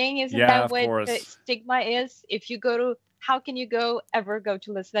must thing? Isn't that what the stigma is? If you go to, how can you ever go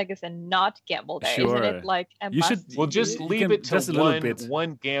to Las Vegas and not gamble there? Sure. Isn't it like a must? Well, just leave it to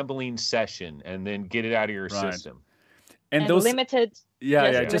one gambling session and then get it out of your system. And those limited.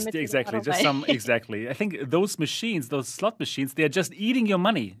 Yeah, just exactly. Just some exactly. I think those machines, those slot machines, they're just eating your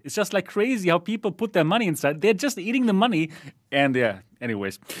money. It's just like crazy how people put their money inside. They're just eating the money. And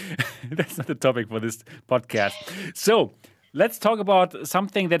anyways, that's not the topic for this podcast. So let's talk about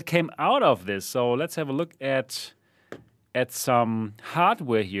something that came out of this. So let's have a look at some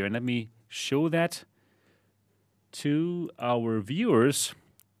hardware here. And let me show that to our viewers.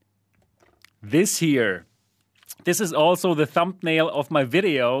 This here. This is also the thumbnail of my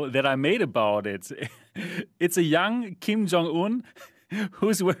video that I made about it. It's a young Kim Jong-un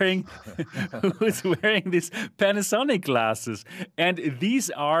who's wearing these Panasonic glasses. And these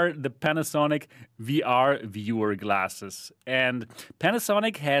are the Panasonic VR viewer glasses. And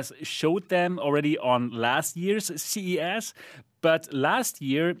Panasonic has showed them already on last year's CES. But last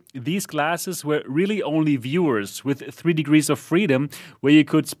year, these glasses were really only viewers with 3 degrees of freedom, where you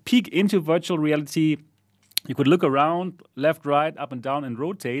could peek into virtual reality. You could look around, left, right, up and down, and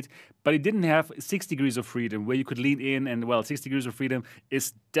rotate, but it didn't have 6 degrees of freedom where you could lean in. And, 6 degrees of freedom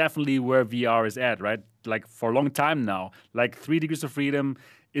is definitely where VR is at, right? Like, for a long time now. Like, 3 degrees of freedom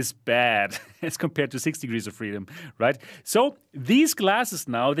is bad as compared to 6 degrees of freedom, right? So, these glasses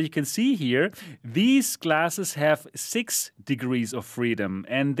now that you can see here, these glasses have 6 degrees of freedom.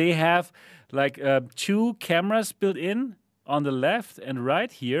 And they have, 2 cameras built in on the left and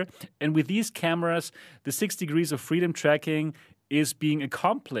right here. And with these cameras, the 6 degrees of freedom tracking is being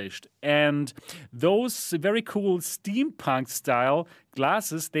accomplished. And those very cool steampunk style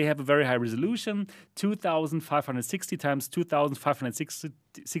glasses, they have a very high resolution, 2560 times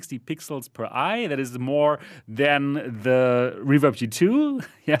 2560 pixels per eye. That is more than the Reverb G2.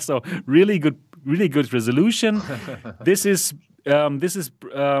 Yeah, so really good resolution. This is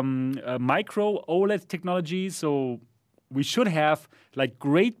micro OLED technology, so we should have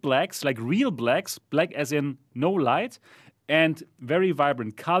great blacks, like real blacks, black as in no light, and very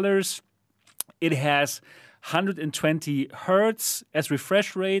vibrant colors. It has 120 hertz as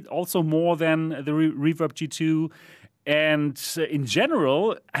refresh rate, also more than the Reverb G2. And in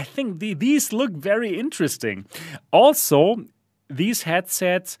general, I think these look very interesting. Also, this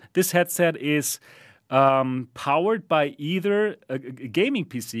headset is powered by either a gaming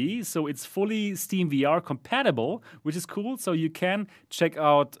PC, so it's fully SteamVR compatible, which is cool. So you can check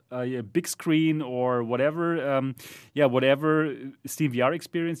out a big screen or whatever SteamVR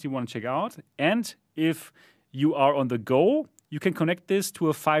experience you want to check out. And if you are on the go, you can connect this to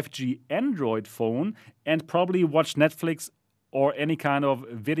a 5G Android phone and probably watch Netflix or any kind of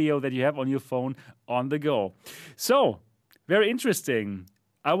video that you have on your phone on the go. So, very interesting.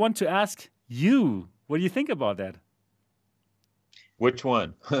 I want to ask you, what do you think about that? Which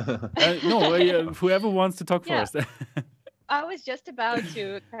one? No, whoever wants to talk Yeah. first. I was just about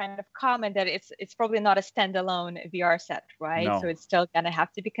to kind of comment that it's probably not a standalone VR set, right? So No. it's still gonna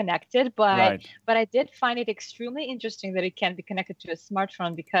have to be connected, but Right. I did find it extremely interesting that it can be connected to a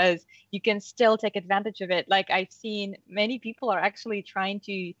smartphone because you can still take advantage of it. Like I've seen many people are actually trying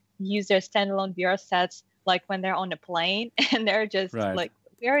to use their standalone VR sets like when they're on a plane and they're just Right. like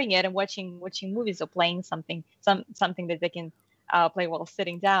wearing it and watching movies or playing something that they can play while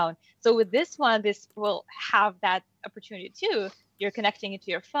sitting down. So with this one, this will have that opportunity too. You're connecting it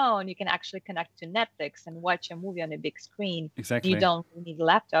to your phone. You can actually connect to Netflix and watch a movie on a big screen. Exactly. You don't need a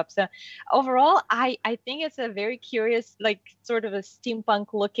laptop. So overall, I think it's a very curious, like sort of a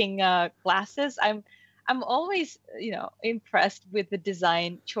steampunk looking glasses. I'm always, impressed with the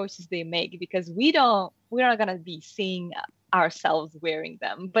design choices they make because we're not gonna be seeing ourselves wearing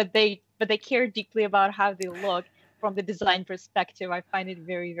them, but they care deeply about how they look from the design perspective. I find it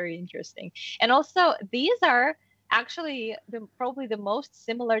very, very interesting. And also, these are actually probably the most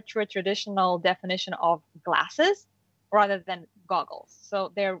similar to a traditional definition of glasses rather than goggles.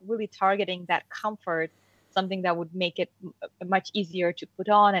 So they're really targeting that comfort, something that would make it much easier to put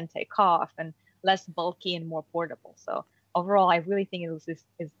on and take off and less bulky and more portable. So overall, I really think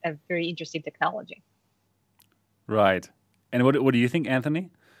is a very interesting technology. Right. And what do you think, Anthony?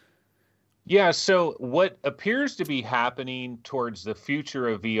 Yeah, so what appears to be happening towards the future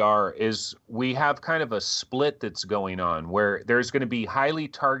of VR is we have kind of a split that's going on where there's going to be highly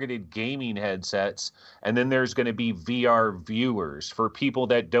targeted gaming headsets, and then there's going to be VR viewers for people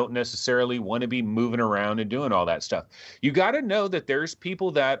that don't necessarily want to be moving around and doing all that stuff. You got to know that there's people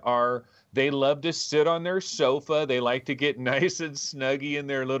that they love to sit on their sofa. They like to get nice and snuggy in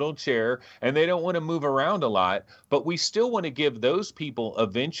their little chair, and they don't want to move around a lot. But we still want to give those people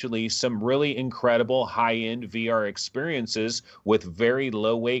eventually some really incredible high-end VR experiences with very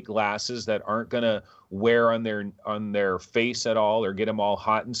low-weight glasses that aren't going to wear on their face at all or get them all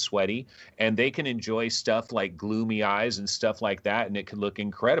hot and sweaty, and they can enjoy stuff like gloomy eyes and stuff like that, and it can look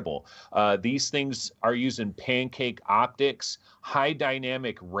incredible. These things are using pancake optics. High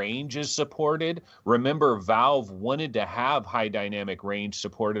dynamic range is supported. Remember, Valve wanted to have high dynamic range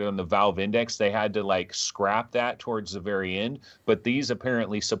supported on the Valve Index. They had to scrap that towards the very end, but these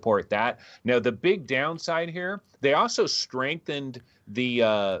apparently support that. Now, the big downside here, they also strengthened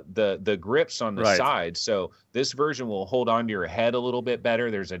the grips on the Right. side. So this version will hold on to your head a little bit better.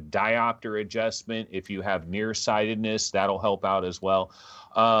 There's a diopter adjustment. If you have nearsightedness, that'll help out as well.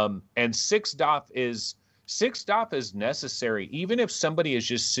 And 6DoF is necessary, even if somebody is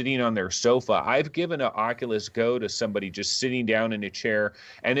just sitting on their sofa. I've given an Oculus Go to somebody just sitting down in a chair,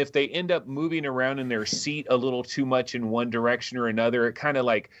 and if they end up moving around in their seat a little too much in one direction or another, it kind of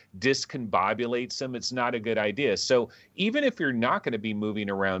discombobulates them. It's not a good idea. So even if you're not going to be moving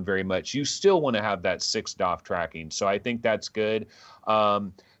around very much, you still want to have that 6DoF tracking. So I think that's good.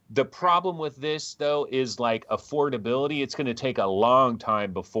 The problem with this, though, is affordability. It's going to take a long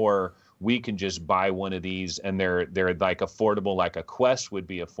time before we can just buy one of these and they're affordable, like a Quest would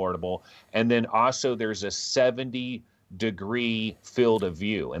be affordable. And then also there's a 70-degree field of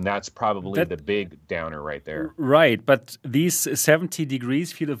view, and that's probably the big downer right there. Right, but these 70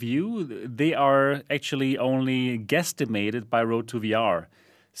 degrees field of view, they are actually only guesstimated by Road2VR.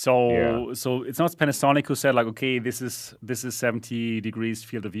 So it's not Panasonic who said okay, this is 70 degrees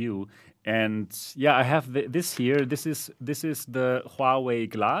field of view. And yeah, I have this here. This is the Huawei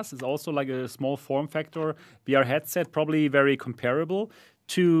Glass. It's also a small form factor VR headset, probably very comparable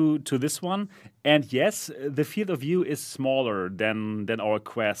to this one. And yes, the field of view is smaller than our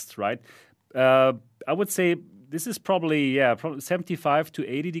Quest, right? I would say this is probably 75 to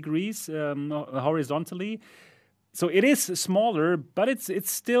 80 degrees horizontally. So it is smaller, but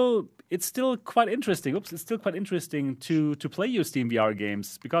it's still quite interesting. It's still quite interesting to play your Steam VR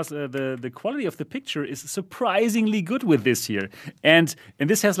games because the quality of the picture is surprisingly good with this here, and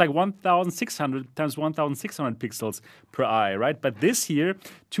this has 1,600 times 1,600 pixels per eye, right? But this here,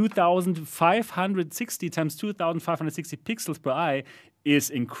 2,560 times 2,560 pixels per eye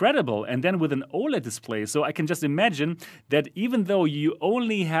is incredible, and then with an OLED display. So I can just imagine that even though you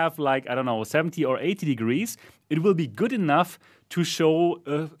only have 70 or 80 degrees, it will be good enough to show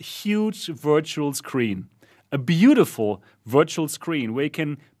a huge virtual screen, a beautiful virtual screen where you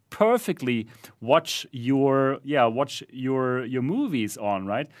can perfectly watch your movies on,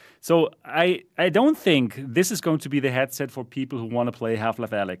 right? So I don't think this is going to be the headset for people who want to play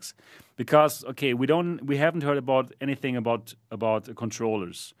Half-Life Alyx, because we haven't heard about anything about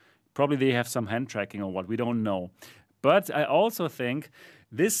controllers. Probably they have some hand tracking or what, we don't know. But I also think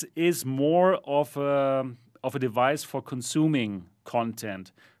This is more of a device for consuming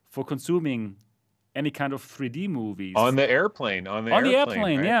content, for consuming any kind of 3D movies. On the airplane. On the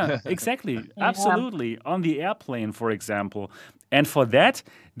airplane, right? yeah, exactly. Absolutely. On the airplane, for example. And for that,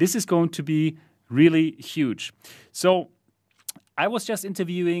 this is going to be really huge. So I was just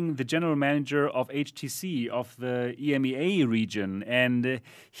interviewing the general manager of HTC, of the EMEA region, and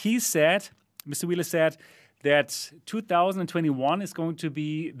he said, Mr. Wheeler said, that 2021 is going to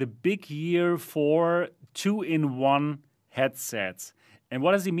be the big year for 2-in-1 headsets. And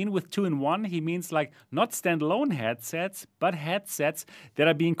what does he mean with 2-in-1? He means like not standalone headsets, but headsets that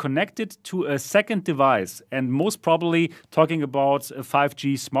are being connected to a second device. And most probably talking about a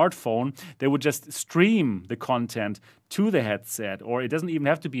 5G smartphone, they would just stream the content to the headset. Or it doesn't even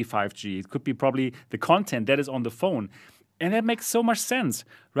have to be 5G. It could be probably the content that is on the phone. And that makes so much sense,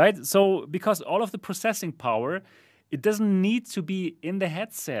 right? So because all of the processing power, it doesn't need to be in the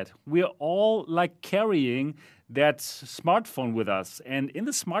headset. We're all like carrying that smartphone with us. And in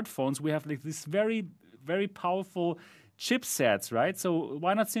the smartphones, we have like this very, very powerful chipsets, right? So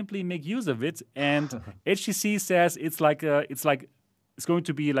why not simply make use of it? And HTC says it's going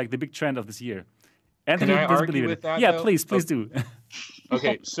to be like the big trend of this year. Anthony Can I doesn't argue believe with it. that, Yeah, though? please do.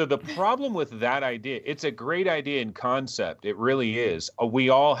 Okay, so the problem with that idea, it's a great idea in concept. It really is. We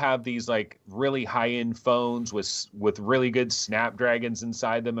all have these like really high-end phones with really good Snapdragons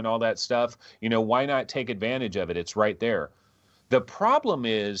inside them and all that stuff. You know, why not take advantage of it? It's right there. The problem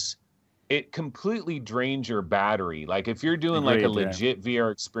is it completely drains your battery. Like if you're doing like a Agreed, yeah. legit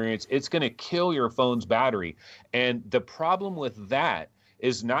VR experience, it's going to kill your phone's battery. And the problem with that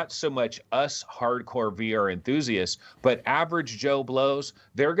is not so much us hardcore VR enthusiasts, but average Joe Blows,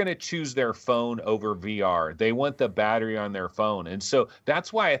 they're going to choose their phone over VR. They want the battery on their phone. And so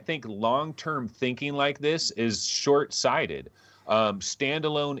that's why I think long-term thinking like this is short-sighted.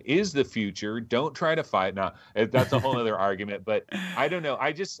 Standalone is the future. Don't try to fight. Now, that's a whole other argument, but I don't know.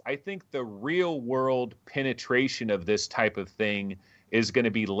 I think the real world penetration of this type of thing is going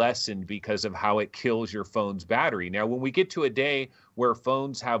to be lessened because of how it kills your phone's battery. Now, when we get to a day where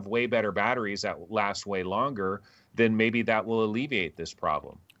phones have way better batteries that last way longer, then maybe that will alleviate this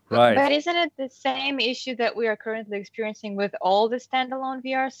problem. Right. But isn't it the same issue that we are currently experiencing with all the standalone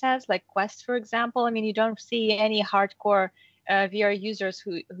VR sets, like Quest, for example? I mean, you don't see any hardcore VR users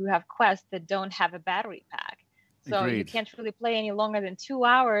who have Quest that don't have a battery pack. So you Agreed. can't really play any longer than 2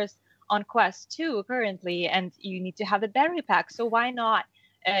 hours on Quest 2 currently, and you need to have the battery pack. So why not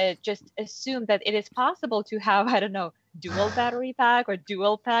just assume that it is possible to have, I don't know, dual battery pack or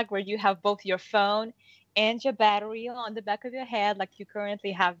dual pack where you have both your phone and your battery on the back of your head, like you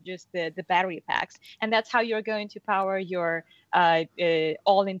currently have just the battery packs. And that's how you're going to power your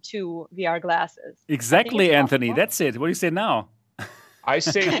all-in-two VR glasses. Exactly, Anthony. possible. That's it. What do you say now? I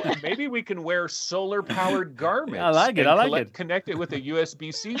say maybe we can wear solar-powered garments. I like it. and I like it. Connect it with a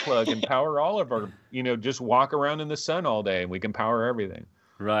USB-C plug and power all of our, just walk around in the sun all day and we can power everything.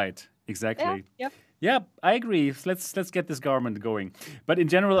 Right. Exactly. Yep. Yeah, I agree. Let's get this garment going. But in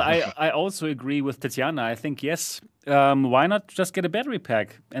general, I also agree with Tatiana. I think, yes, why not just get a battery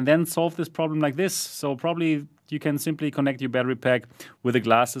pack and then solve this problem like this? So probably you can simply connect your battery pack with the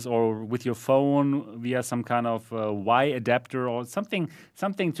glasses or with your phone via some kind of Y adapter or something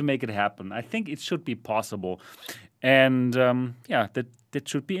to make it happen. I think it should be possible. And that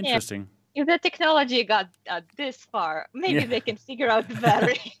should be interesting. If the technology got this far, maybe they can figure out the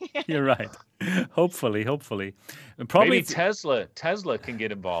battery. You're right. Hopefully. Probably Maybe Tesla can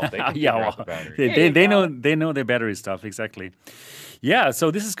get involved. They can figure out the battery. they know their battery stuff exactly. Yeah, so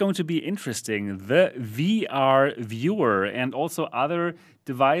this is going to be interesting. The VR viewer and also other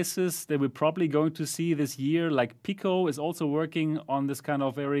devices that we're probably going to see this year, like Pico is also working on this kind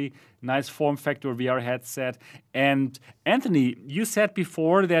of very nice form factor VR headset. And Anthony, you said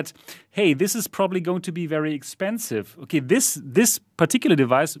before that, hey, this is probably going to be very expensive. Okay, this particular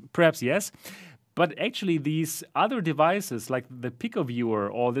device, perhaps yes, but actually these other devices like the Pico viewer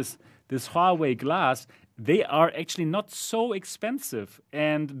or this Huawei glass, they are actually not so expensive,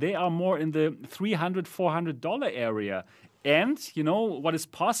 and they are more in the $300, $400 area. And, what is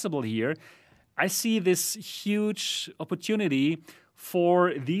possible here, I see this huge opportunity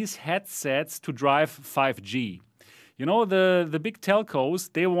for these headsets to drive 5G. The big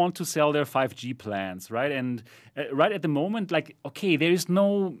telcos, they want to sell their 5G plans, right? And right at the moment, there's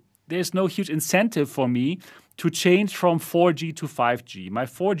no huge incentive for me to change from 4G to 5G. My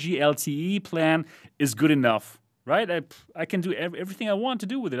 4G LTE plan is good enough, right? I can do everything I want to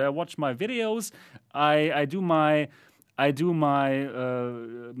do with it. I watch my videos. I I do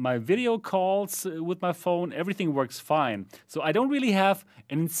my video calls with my phone. Everything works fine. So I don't really have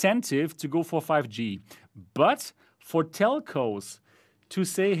an incentive to go for 5G. But for telcos to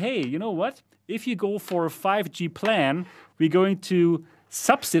say, hey, you know what? If you go for a 5G plan, we're going to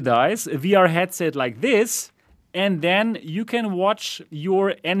subsidize a VR headset like this, and then you can watch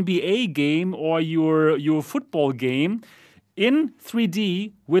your NBA game or your football game in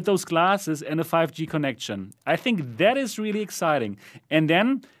 3D with those glasses and a 5G connection. I think that is really exciting. And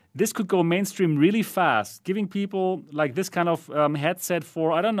then this could go mainstream really fast, giving people like this kind of headset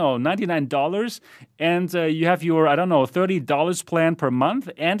for, I don't know, $99. And you have your, I don't know, $30 plan per month.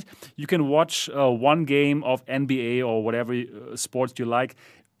 And you can watch one game of NBA or whatever sports you like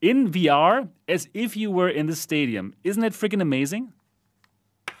in VR as if you were in the stadium. Isn't it freaking amazing?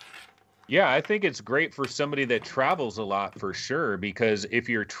 Yeah, I think it's great for somebody that travels a lot for sure, because if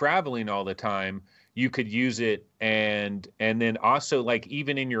you're traveling all the time, you could use it and then also like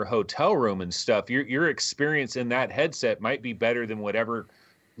even in your hotel room and stuff, your experience in that headset might be better than whatever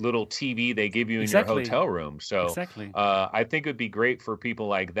little TV they give you in your hotel room. So I think it would be great for people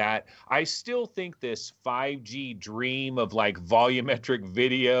like that. I still think this 5G dream of like volumetric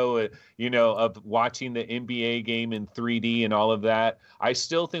video, of watching the NBA game in 3D and all of that, I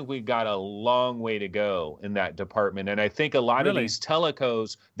still think we've got a long way to go in that department. And I think a lot of these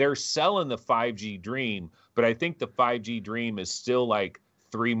telecos, they're selling the 5G dream, but I think the 5G dream is still like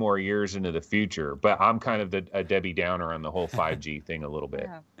 3 more years into the future. But I'm kind of a Debbie Downer on the whole 5G thing a little bit.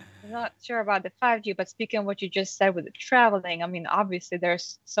 Yeah. I'm not sure about the 5G, but speaking of what you just said with the traveling, I mean, obviously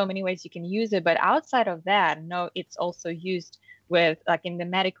there's so many ways you can use it, but outside of that, no, it's also used with like in the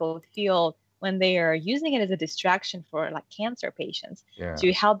medical field when they are using it as a distraction for like cancer patients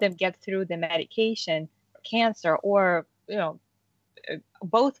to help them get through the medication for cancer, or,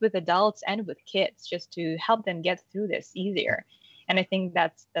 both with adults and with kids, just to help them get through this easier. And I think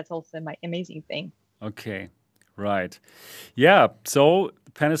that's also my amazing thing. Okay, right. Yeah, so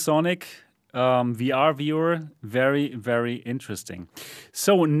Panasonic VR viewer, very, very interesting.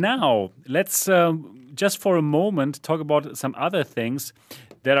 So now let's just for a moment talk about some other things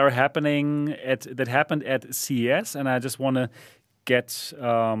that are happened at CES, and I just want to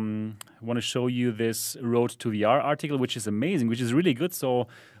show you this Road to VR article, which is amazing, which is really good. So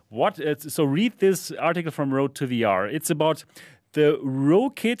read this article from Road to VR. It's about the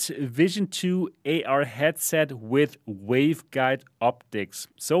Rokit Vision 2 AR headset with waveguide optics.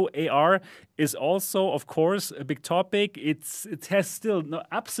 So AR is also, of course, a big topic. It has still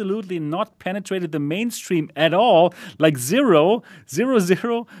absolutely not penetrated the mainstream at all, like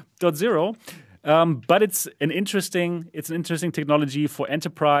 0.0. But it's an interesting technology for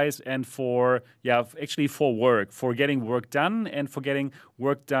enterprise and for work, for getting work done and for getting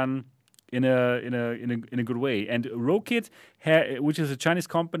work done in a good way. And Rokit, which is a Chinese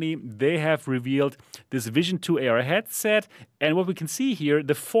company, they have revealed this Vision 2 AR headset. And what we can see here,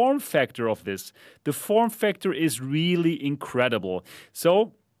 the form factor of this, the form factor is really incredible.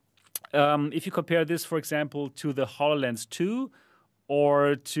 So if you compare this, for example, to the HoloLens 2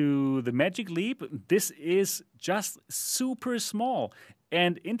 or to the Magic Leap, this is just super small.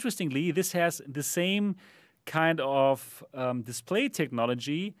 And interestingly, this has the same kind of display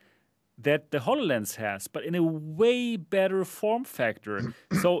technology that the HoloLens has, but in a way better form factor.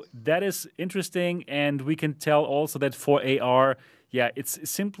 So that is interesting, and we can tell also that for AR, it's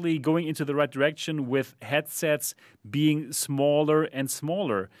simply going into the right direction with headsets being smaller and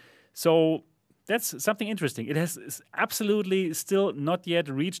smaller. So that's something interesting. It has absolutely still not yet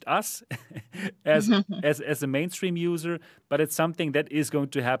reached us as a mainstream user, but it's something that is going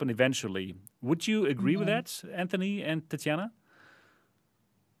to happen eventually. Would you agree with that, Anthony and Tatiana?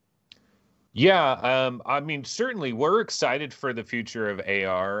 Yeah, I mean, certainly we're excited for the future of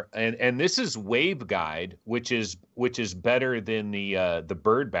AR, and this is waveguide, which is better than the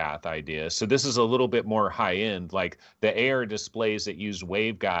bird bath idea. So this is a little bit more high end. Like the AR displays that use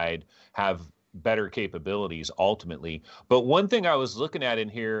waveguide have better capabilities ultimately. But one thing I was looking at in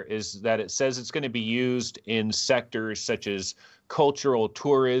here is that it says it's going to be used in sectors such as cultural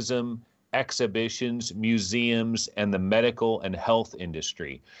tourism, exhibitions, museums, and the medical and health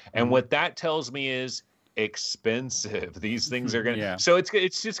industry. And what that tells me is expensive. These things are going to, so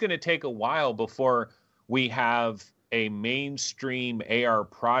it's just going to take a while before we have a mainstream AR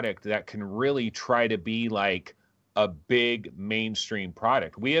product that can really try to be like a big mainstream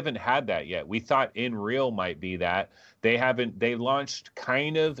product. We haven't had that yet. We thought InReal might be that. They launched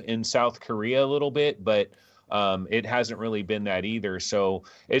kind of in South Korea a little bit, but it hasn't really been that either. So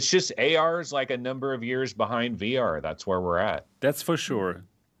it's just AR is like a number of years behind VR. That's where we're at. That's for sure.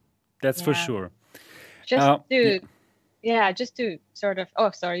 That's for sure. Just to Yeah, just to sort of.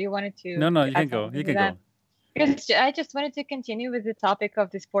 Oh, sorry, you wanted No, no, you to can add go. You something to can that? go. Because I just wanted to continue with the topic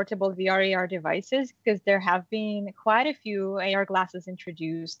of these portable VR AR devices, because there have been quite a few AR glasses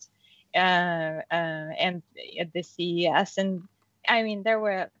introduced, and at the CES, and I mean there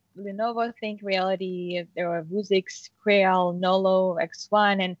were Lenovo Think Reality, there were Vuzix, Creal, Nolo,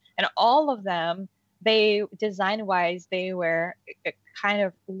 X1, and all of them, they design wise they were kind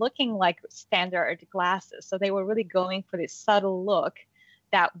of looking like standard glasses, so they were really going for this subtle look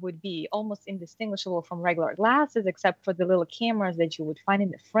that would be almost indistinguishable from regular glasses, except for the little cameras that you would find in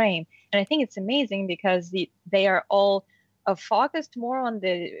the frame. And I think it's amazing because they are all focused more on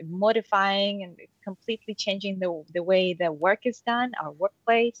the modifying and completely changing the way the work is done, our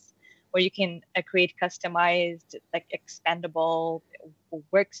workplace, where you can create customized, like expandable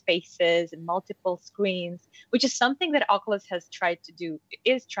workspaces and multiple screens, which is something that Oculus is trying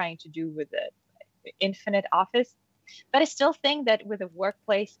to do with the Infinite Office. But I still think that with a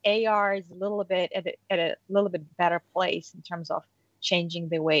workplace, AR is a little bit at a little bit better place in terms of changing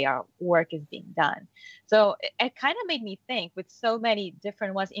the way our work is being done. So it kind of made me think, with so many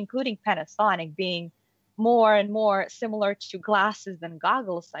different ones, including Panasonic being more and more similar to glasses than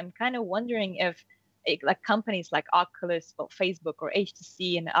goggles. I'm kind of wondering if like companies like Oculus or Facebook or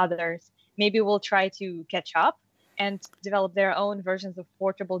HTC and others maybe will try to catch up and develop their own versions of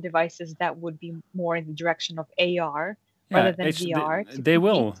portable devices that would be more in the direction of AR rather than VR to they compete.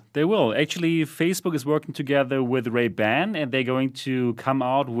 will. They will. Actually, Facebook is working together with Ray-Ban, and they're going to come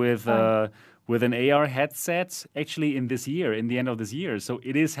out with an AR headset actually in this year, in the end of this year. So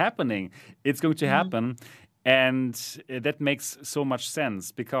it is happening. It's going to happen. And that makes so much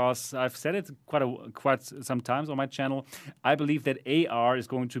sense because I've said it quite some times on my channel. I believe that AR is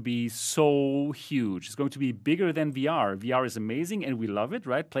going to be so huge. It's going to be bigger than VR. VR is amazing and we love it,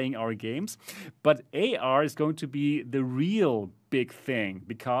 right? Playing our games. But AR is going to be the real big thing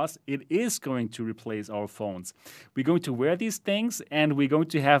because it is going to replace our phones. We're going to wear these things and we're going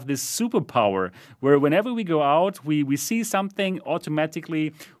to have this superpower where whenever we go out, we see something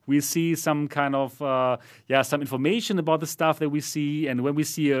automatically. We see some kind of, some information about the stuff that we see. And when we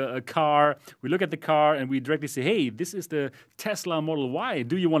see a car, we look at the car and we directly say, hey, this is the Tesla Model Y.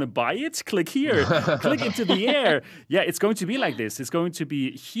 Do you want to buy it? Click here. Click into the air. Yeah, it's going to be like this. It's going to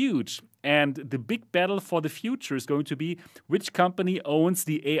be huge. And the big battle for the future is going to be which company owns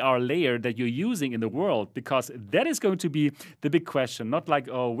the AR layer that you're using in the world, because that is going to be the big question. Not like,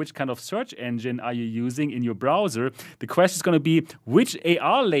 oh, which kind of search engine are you using in your browser? The question is going to be, which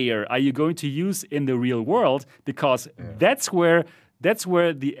AR layer are you going to use in the real world? Because that's where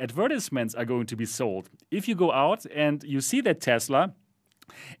the advertisements are going to be sold. If you go out and you see that Tesla,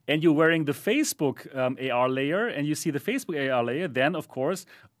 and you're wearing the Facebook AR layer, and you see the Facebook AR layer, then of course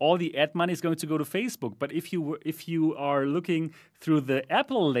all the ad money is going to go to Facebook. But if you are looking through the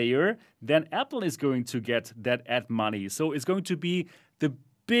Apple layer, then Apple is going to get that ad money. So it's going to be the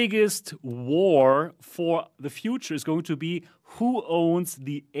biggest war for the future is going to be who owns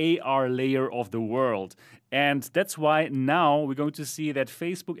the AR layer of the world. And that's why now we're going to see that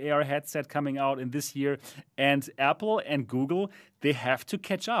Facebook AR headset coming out in this year, and Apple and Google, they have to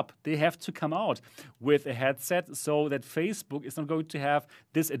catch up. They have to come out with a headset so that Facebook is not going to have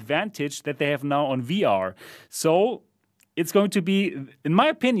this advantage that they have now on VR. So it's going to be, in my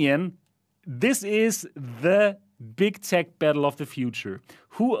opinion, this is the big tech battle of the future.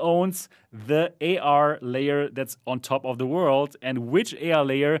 Who owns the AR layer that's on top of the world, and which AR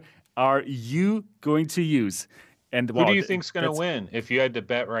layer are you going to use? And who do you think's going to win if you had to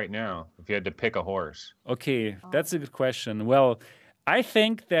bet right now, if you had to pick a horse? Okay, that's a good question. Well, I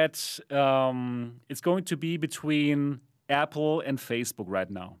think that it's going to be between Apple and Facebook right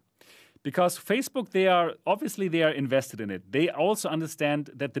now. Because Facebook, they are invested in it. They also understand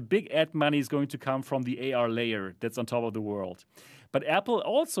that the big ad money is going to come from the AR layer that's on top of the world. But Apple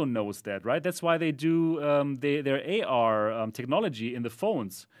also knows that, right? That's why they do their AR technology in the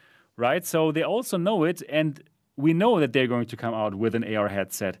phones, right? So they also know it, and we know that they're going to come out with an AR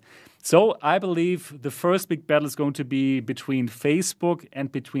headset. So I believe the first big battle is going to be between Facebook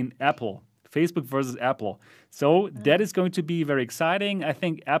and between Apple. Facebook versus Apple. So that is going to be very exciting. I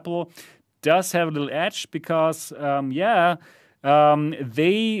think Apple does have a little edge because, they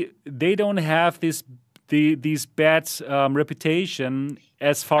don't have these bad reputation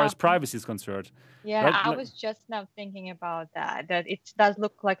as far as privacy is concerned. Yeah, right? I was just now thinking about that it does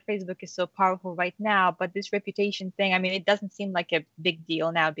look like Facebook is so powerful right now, but this reputation thing, I mean, it doesn't seem like a big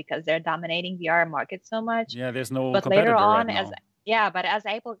deal now because they're dominating VR market so much. Yeah, there's no but competitor later on, right now. Yeah, but as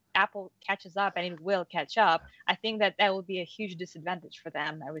Apple catches up, and it will catch up, I think that will be a huge disadvantage for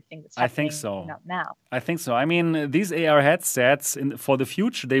them. Everything that's I think happening, so. now. I think so. I mean, these AR headsets for the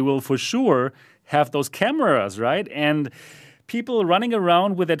future, they will for sure have those cameras, right? And people running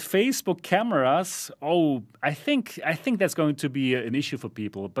around with that Facebook cameras. Oh, I think that's going to be an issue for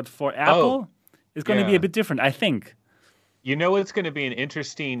people. But for Apple, it's going to be yeah. a bit different. I think. You know, it's going to be an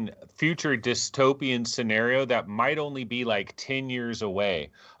interesting future dystopian scenario that might only be like 10 years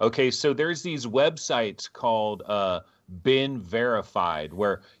away. Okay, so there's these websites called Been Verified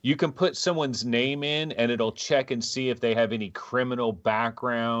where you can put someone's name in and it'll check and see if they have any criminal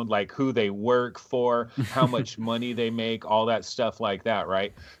background, like who they work for, how much money they make, all that stuff like that,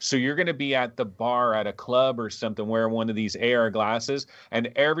 right? So you're going to be at the bar at a club or something wearing one of these AR glasses and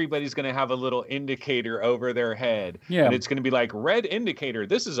everybody's going to have a little indicator over their head. Yeah. And it's going to be like red indicator.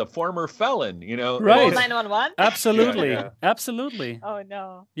 This is a former felon, you know? Right. Call 911? Absolutely. Yeah. Absolutely. Oh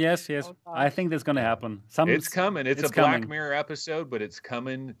no. Yes. Oh, I gosh. think that's going to happen. It's coming. It's a coming. Black Mirror episode, but it's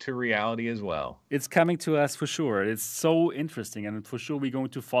coming to reality as well. It's coming to us for sure. It's so interesting, and for sure we're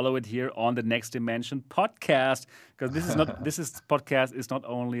going to follow it here on the Next Dimension podcast because this podcast is not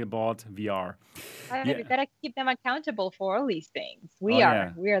only about VR. We gotta keep them accountable for all these things. We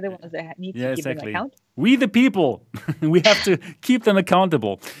yeah. are the ones that need to keep them accountable. We the people, we have to keep them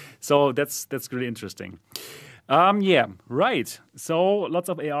accountable. So that's really interesting. Yeah, right. So lots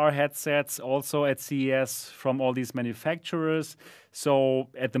of AR headsets also at CES from all these manufacturers. So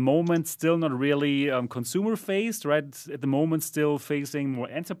at the moment, still not really consumer faced, right? At the moment, still facing more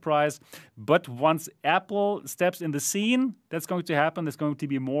enterprise. But once Apple steps in the scene, that's going to happen. There's going to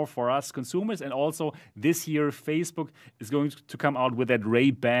be more for us consumers. And also this year, Facebook is going to come out with that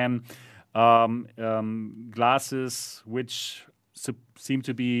Ray-Ban glasses, which seem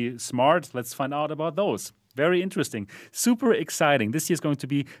to be smart. Let's find out about those. Very interesting. Super exciting. This year is going to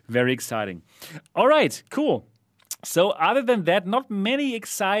be very exciting. All right, cool. So other than that, not many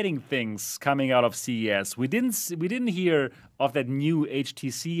exciting things coming out of CES. We didn't hear of that new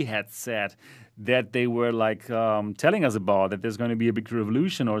HTC headset that they were like telling us about, that there's going to be a big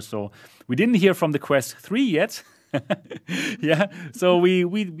revolution or so. We didn't hear from the Quest 3 yet. Yeah. So we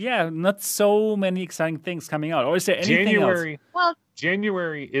not so many exciting things coming out. Or is there anything else? Well,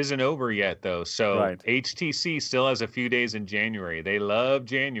 January isn't over yet, though. So Right. HTC still has a few days in January. They love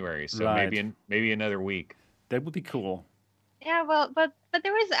January, so Right. maybe another week. That would be cool. yeah, well, but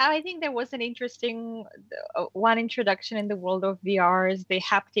I think there was an interesting one introduction in the world of VR is the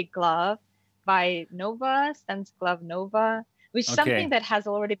haptic glove by Nova, Sense Glove Nova, which is Okay. something that has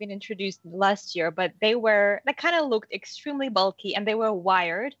already been introduced last year, but they kind of looked extremely bulky and they were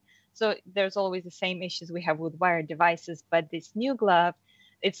wired. So there's always the same issues we have with wired devices, but this new glove,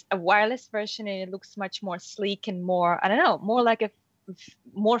 it's a wireless version and it looks much more sleek and more, I don't know, more like a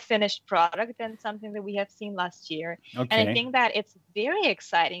more finished product than something that we have seen last year. And I Okay. think that it's very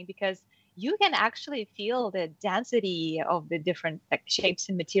exciting because you can actually feel the density of the different like shapes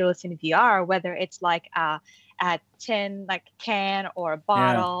and materials in VR, whether it's like a tin, like can or a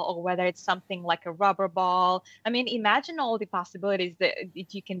bottle, or whether it's something like a rubber ball. I mean, imagine all the possibilities that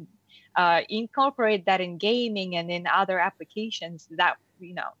you can incorporate that in gaming and in other applications. That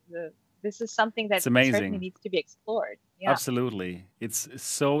this is something that It's amazing. certainly needs to be explored. Yeah. Absolutely. It's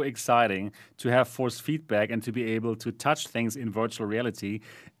so exciting to have force feedback and to be able to touch things in virtual reality.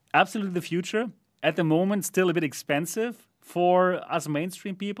 Absolutely the future. At the moment, still a bit expensive for us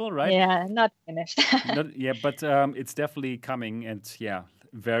mainstream people, right? Yeah, not finished. But it's definitely coming, and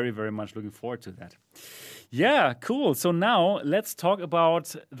very, very much looking forward to that. Yeah, cool. So now let's talk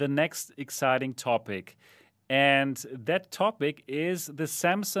about the next exciting topic. And that topic is the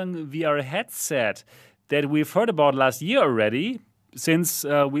Samsung VR headset that we've heard about last year already, since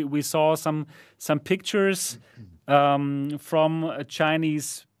we saw some pictures from a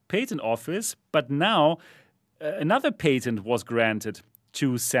Chinese patent office. But now another patent was granted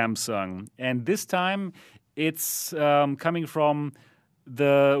to Samsung. And this time it's coming from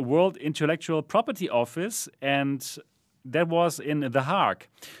the World Intellectual Property Office, and that was in The Hague.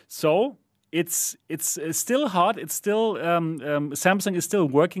 So it's still hard. It's still Samsung is still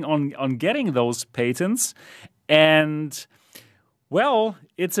working on getting those patents, and well,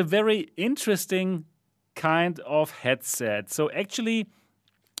 it's a very interesting kind of headset. So actually,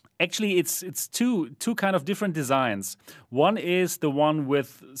 it's two kind of different designs. One is the one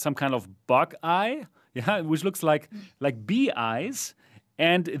with some kind of bug eye, which looks like bee eyes,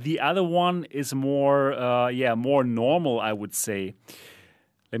 and the other one is more normal, I would say.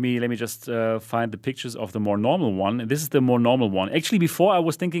 Let me just find the pictures of the more normal one. This is the more normal one. Actually, before I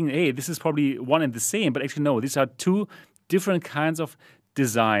was thinking, hey, this is probably one and the same, but actually no, these are two different kinds of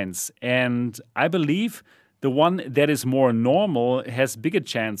designs. And I believe the one that is more normal has bigger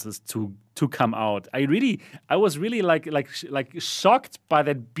chances to come out. I was really like shocked by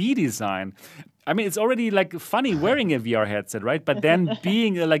that bee design. I mean, it's already like funny wearing a VR headset, right? But then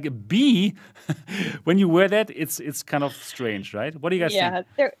being like a bee, when you wear that, it's kind of strange, right? What do you guys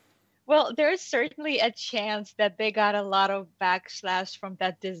think? Well, there's certainly a chance that they got a lot of backslash from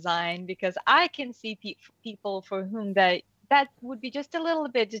that design, because I can see people for whom that would be just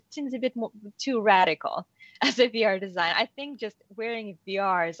a bit more, too radical as a VR design. I think just wearing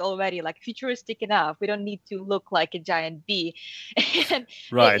VR is already like futuristic enough. We don't need to look like a giant bee. And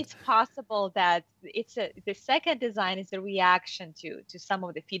Right. it's possible that the second design is a reaction to some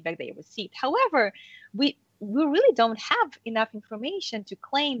of the feedback they received. However, we really don't have enough information to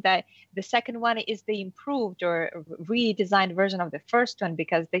claim that the second one is the improved or redesigned version of the first one,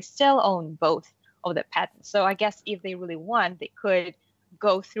 because they still own both of the patents. So I guess if they really want, they could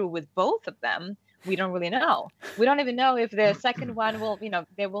go through with both of them. We don't really know. We don't even know if the second one will,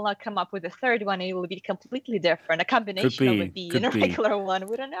 they will not come up with a third one and it will be completely different, a combination of a bee and a regular one.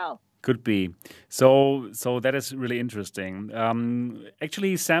 We don't know. Could be. So that is really interesting.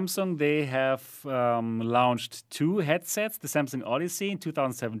 Actually, Samsung, they have launched two headsets, the Samsung Odyssey in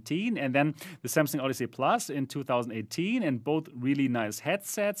 2017 and then the Samsung Odyssey Plus in 2018, and both really nice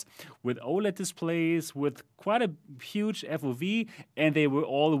headsets with OLED displays, with quite a huge FOV, and they were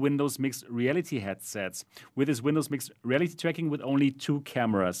all Windows Mixed Reality headsets with this Windows Mixed Reality tracking with only 2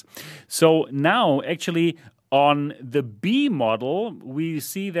 cameras. So now, actually, on the B model, we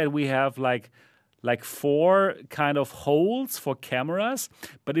see that we have like 4 kind of holes for cameras,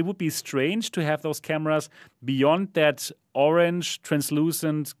 but it would be strange to have those cameras beyond that orange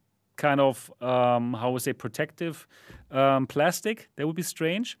translucent kind of protective plastic. That would be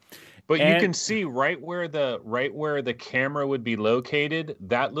strange. But you can see right where the camera would be located,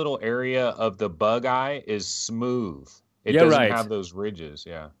 that little area of the bug eye is smooth. It doesn't have those ridges,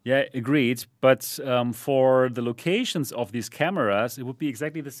 Yeah, agreed. But for the locations of these cameras, it would be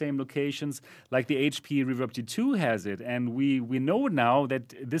exactly the same locations like the HP Reverb G2 has it. And we know now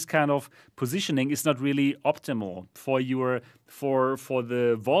that this kind of positioning is not really optimal for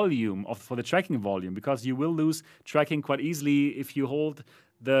the volume for the tracking volume, because you will lose tracking quite easily if you hold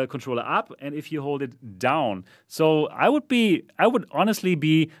the controller up and if you hold it down. So I would honestly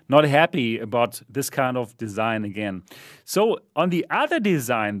be not happy about this kind of design again. So on the other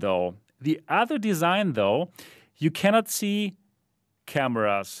design though, you cannot see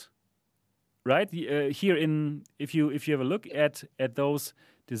cameras, right? Here if you have a look at those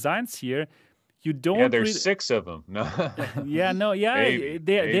designs here, you don't. Yeah, there's 6 of them. No.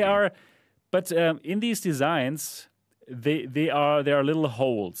 They are, but in these designs, there are little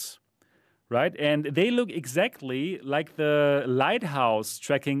holes, right? And they look exactly like the lighthouse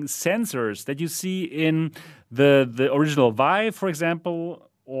tracking sensors that you see in the original Vive, for example,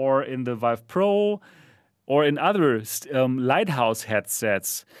 or in the Vive Pro, or in other lighthouse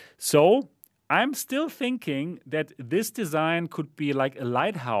headsets. So I'm still thinking that this design could be like a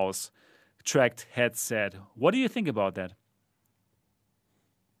lighthouse tracked headset. What do you think about that?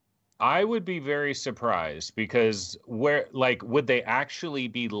 I would be very surprised, because would they actually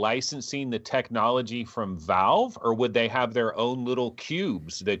be licensing the technology from Valve, or would they have their own little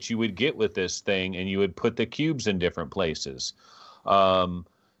cubes that you would get with this thing and you would put the cubes in different places?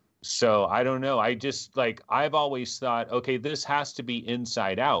 So I don't know. I've always thought, okay, this has to be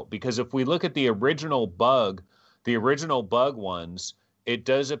inside out, because if we look at the original bug ones, it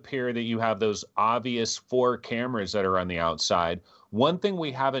does appear that you have those obvious 4 cameras that are on the outside. One thing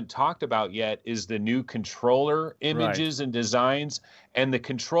we haven't talked about yet is the new controller images and designs. And the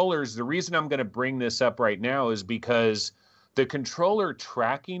controllers, the reason I'm going to bring this up right now is because the controller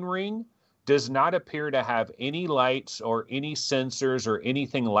tracking ring does not appear to have any lights or any sensors or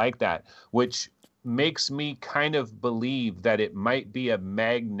anything like that, which makes me kind of believe that it might be a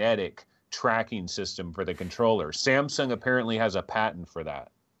magnetic tracking system for the controller. Samsung apparently has a patent for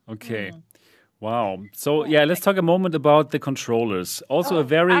that. Okay. Wow. So let's talk a moment about the controllers. Also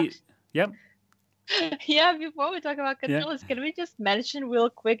Yeah, before we talk about controllers, can we just mention real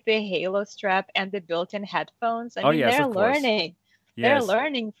quick the Halo strap and the built-in headphones? I mean, they're learning. Yes. They're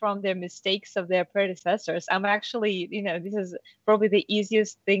learning from their mistakes of their predecessors. I'm actually, this is probably the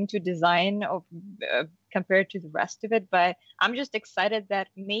easiest thing to design compared to the rest of it. But I'm just excited that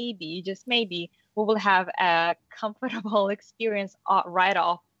maybe, just maybe, we will have a comfortable experience right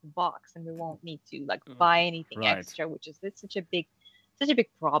off the box, and we won't need to buy anything extra, which is such a big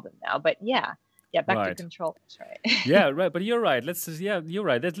problem now. But yeah, Yeah, back to Right. controllers, right? Yeah, right. But you're right. You're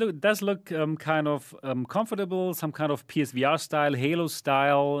right. That does look kind of comfortable, some kind of PSVR style, Halo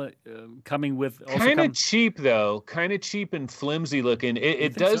style, coming with also Kind of cheap though, kind of cheap and flimsy looking. It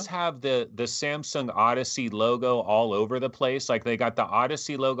think does so? have the Samsung Odyssey logo all over the place. Like they got the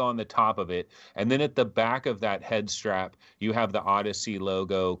Odyssey logo on the top of it, and then at the back of that head strap, you have the Odyssey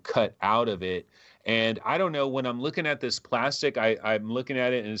logo cut out of it. And I don't know, when I'm looking at this plastic, I'm looking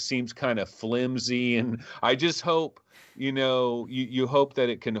at it and it seems kind of flimsy. And I just hope, you hope that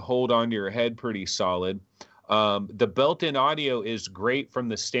it can hold onto your head pretty solid. The built-in audio is great from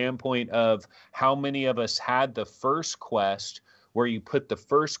the standpoint of how many of us had the first Quest, where you put the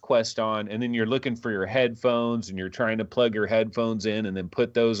first Quest on and then you're looking for your headphones and you're trying to plug your headphones in and then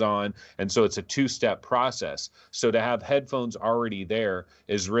put those on. And so it's a two-step process. So to have headphones already there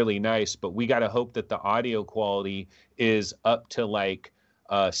is really nice, but we got to hope that the audio quality is up to like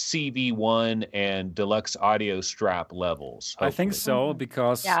CV1 and deluxe audio strap levels. I think hopefully. so,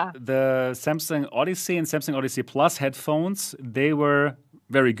 because Yeah. the Samsung Odyssey and Samsung Odyssey Plus headphones, they were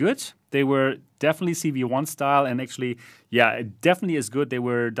very good. They were definitely CV1 style, and actually, yeah, it definitely is good. They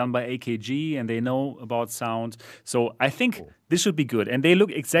were done by AKG and they know about sound. So I think this should be good. And they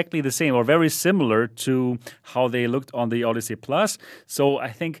look exactly the same or very similar to how they looked on the Odyssey Plus. So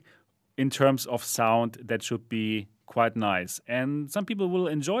I think in terms of sound, that should be quite nice. And some people will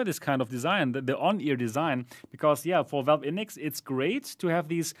enjoy this kind of design, the on-ear design, because, yeah, for Valve Index, it's great to have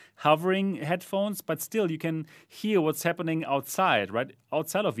these hovering headphones, but still you can hear what's happening outside, right?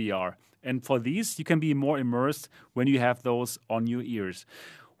 Outside of VR. And for these, you can be more immersed when you have those on your ears.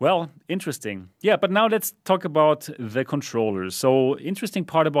 Well, interesting. Yeah, but now let's talk about the controllers. So, interesting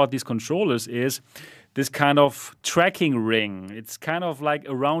part about these controllers is this kind of tracking ring. It's kind of like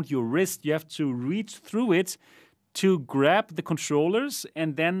around your wrist. You have to reach through it to grab the controllers,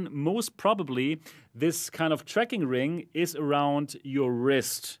 and then most probably this kind of tracking ring is around your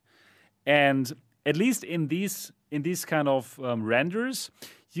wrist. And at least in these kind of renders,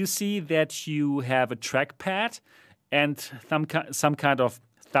 you see that you have a trackpad and some kind of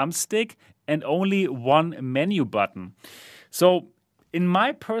thumbstick and only one menu button. So, in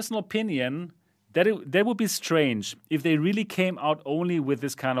my personal opinion, that would be strange if they really came out only with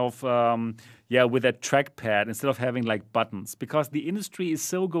this kind of with that trackpad instead of having like buttons, because the industry is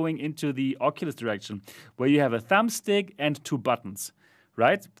so going into the Oculus direction where you have a thumbstick and two buttons,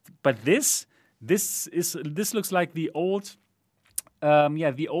 right? But this looks like the old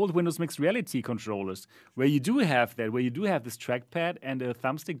Windows Mixed Reality controllers, where you do have this trackpad and a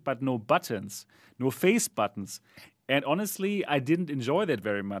thumbstick, but no buttons, no face buttons. And honestly, I didn't enjoy that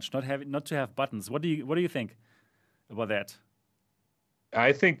very much, not to have buttons. What do you think about that?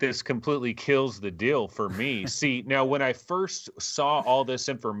 I think this completely kills the deal for me. See, now when I first saw all this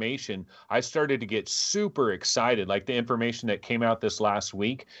information, I started to get super excited, like the information that came out this last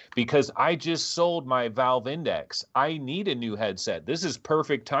week, because I just sold my Valve Index. I need a new headset. This is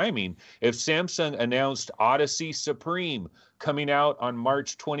perfect timing. If Samsung announced Odyssey Supreme coming out on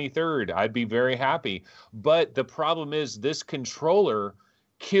March 23rd, I'd be very happy. But the problem is this controller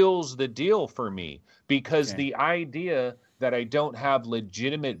kills the deal for me, because the idea that I don't have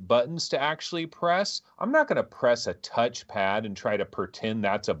legitimate buttons to actually press, I'm not going to press a touchpad and try to pretend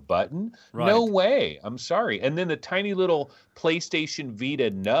that's a button. Right. No way. I'm sorry. And then the tiny little PlayStation Vita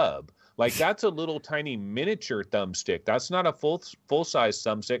nub, like that's a little tiny miniature thumbstick. That's not a full-size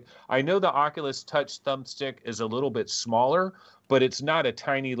thumbstick. I know the Oculus Touch thumbstick is a little bit smaller, but it's not a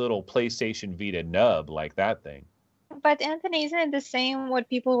tiny little PlayStation Vita nub like that thing. But Anthony, isn't it the same what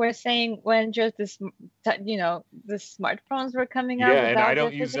people were saying when just the smartphones were coming out? Yeah, and I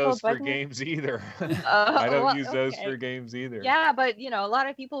don't use those for games either. I don't use those for games either. Yeah, but a lot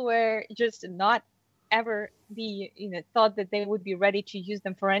of people were just not ever thought that they would be ready to use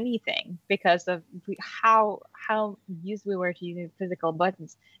them for anything because of how used we were to using physical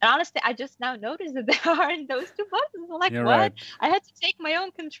buttons. And honestly, I just now noticed that there aren't those two buttons. I'm like, You're what? right. I had to take my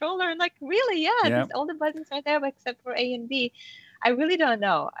own controller and like, really? Yeah. All the buttons are there except for A and B. I really don't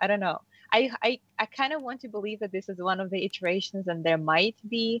know. I don't know. I kind of want to believe that this is one of the iterations, and there might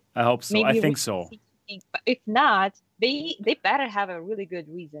be. I hope so. I think so. But if not, they better have a really good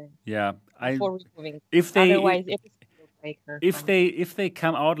reason. Yeah, before removing. Otherwise, it's a deal breaker. If they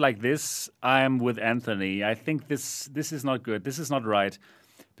come out like this, I'm with Anthony. I think this is not good. This is not right,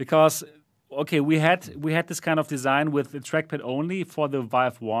 because we had this kind of design with the trackpad only for the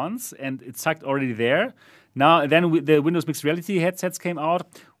Vive ones, and it's tucked already there. Now, then the Windows Mixed Reality headsets came out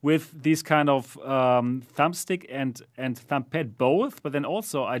with these kind of thumbstick and thumbpad both. But then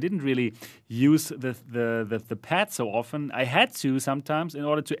also, I didn't really use the pad so often. I had to sometimes in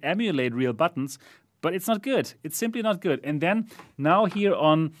order to emulate real buttons, but it's not good. It's simply not good. And then now here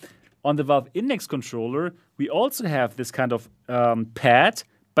on the Valve Index controller, we also have this kind of pad,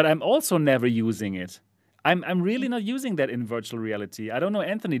 but I'm also never using it. I'm really not using that in virtual reality. I don't know,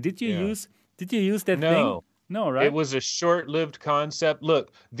 Anthony, did you use that thing? No, right? It was a short-lived concept.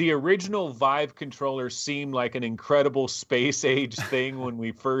 Look, the original Vive controller seemed like an incredible space-age thing when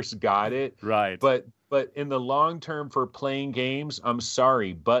we first got it. Right. But in the long term for playing games, I'm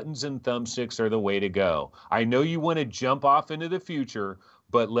sorry, buttons and thumbsticks are the way to go. I know you want to jump off into the future,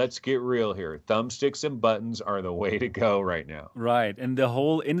 but let's get real here. Thumbsticks and buttons are the way to go right now. Right. And the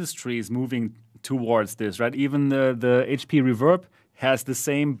whole industry is moving towards this, right? Even the HP Reverb has the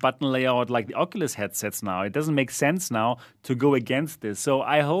same button layout like the Oculus headsets now. It doesn't make sense now to go against this. So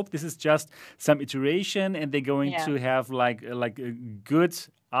I hope this is just some iteration and they're going to have like good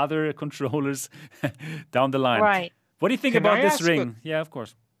other controllers down the line. Right. What do you think about this ring? Yeah, of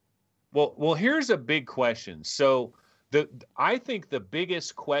course. Well, here's a big question. So I think the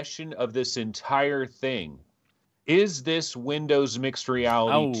biggest question of this entire thing is this Windows Mixed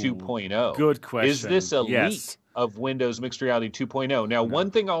Reality 2.0? Good question. Is this a leak of Windows Mixed Reality 2.0? Now,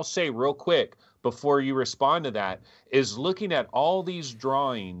 one thing I'll say real quick before you respond to that is looking at all these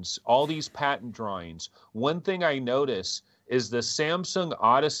drawings, all these patent drawings, one thing I notice is the Samsung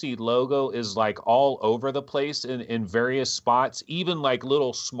Odyssey logo is like all over the place in various spots, even like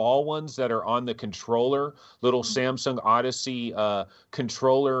little small ones that are on the controller, little Samsung Odyssey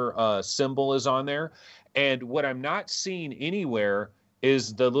controller symbol is on there. And what I'm not seeing anywhere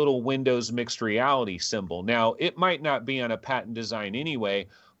is the little Windows Mixed Reality symbol. Now, it might not be on a patent design anyway,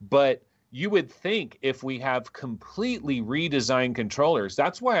 but you would think if we have completely redesigned controllers,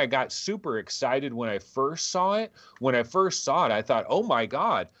 that's why I got super excited when I first saw it. When I first saw it, I thought, oh my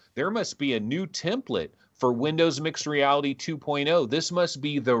God, there must be a new template for Windows Mixed Reality 2.0. This must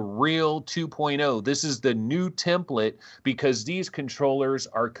be the real 2.0. This is the new template because these controllers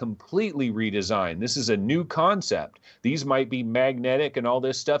are completely redesigned. This is a new concept. These might be magnetic and all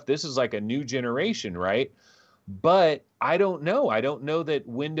this stuff. This is like a new generation, right? But I don't know. I don't know that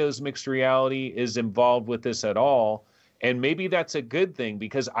Windows Mixed Reality is involved with this at all. And maybe that's a good thing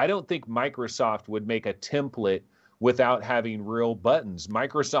because I don't think Microsoft would make a template without having real buttons.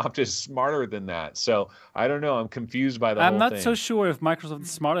 Microsoft is smarter than that. So I don't know. I'm confused by the whole thing. I'm not so sure if Microsoft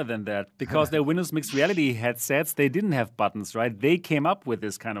is smarter than that because their Windows Mixed Reality headsets, they didn't have buttons, right? They came up with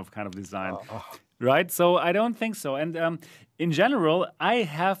this kind of design. Right? So I don't think so. And in general, I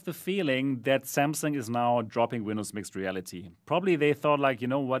have the feeling that Samsung is now dropping Windows Mixed Reality. Probably they thought like, you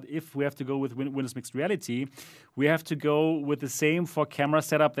know what, if we have to go with Windows Mixed Reality, we have to go with the same 4-camera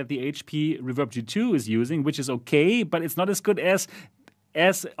setup that the HP Reverb G2 is using, which is okay, but it's not as good as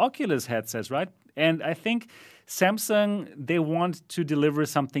Oculus headsets, right? And I think Samsung, they want to deliver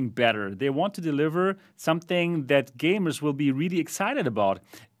something better. They want to deliver something that gamers will be really excited about.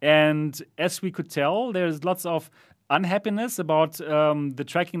 And as we could tell, there's lots of unhappiness about the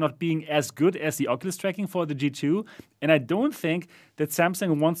tracking not being as good as the Oculus tracking for the G2. And I don't think that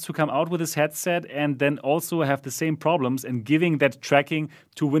Samsung wants to come out with this headset and then also have the same problems and giving that tracking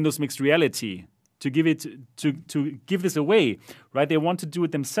to Windows Mixed Reality. To give this away, right? They want to do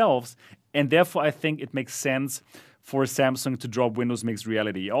it themselves, and therefore I think it makes sense for Samsung to drop Windows Mixed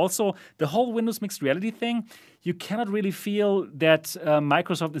Reality. Also, the whole Windows Mixed Reality thing, you cannot really feel that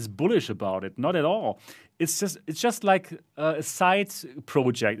Microsoft is bullish about it. Not at all. It's just like a side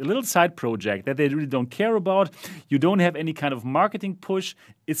project, a little side project that they really don't care about. You don't have any kind of marketing push.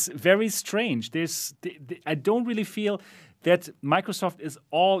 It's very strange. I don't really feel that Microsoft is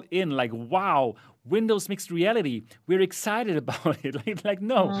all in, like, wow, Windows Mixed Reality, we're excited about it. like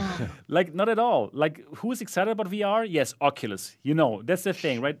no, like not at all. Like, who's excited about VR? Yes, Oculus. You know, that's the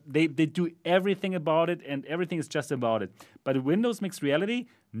thing, right? They do everything about it, and everything is just about it. But Windows Mixed Reality,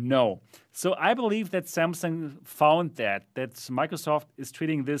 no. So I believe that Samsung found that Microsoft is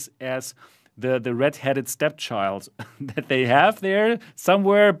treating this as the red-headed stepchild that they have there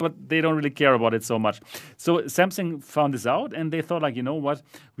somewhere, but they don't really care about it so much. So Samsung found this out, and they thought, like, you know what?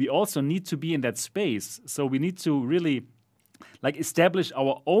 We also need to be in that space. So we need to really like establish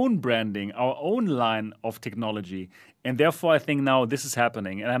our own branding, our own line of technology. And therefore, I think now this is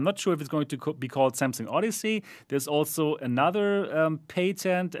happening. And I'm not sure if it's going to be called Samsung Odyssey. There's also another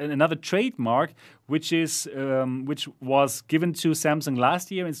patent and another trademark, which was given to Samsung last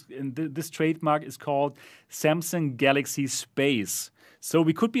year. And this trademark is called Samsung Galaxy Space. So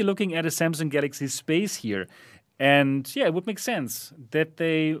we could be looking at a Samsung Galaxy Space here. And yeah, it would make sense that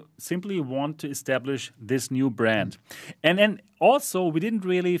they simply want to establish this new brand. And then also, we didn't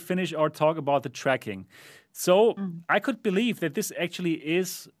really finish our talk about the tracking. So I could believe that this actually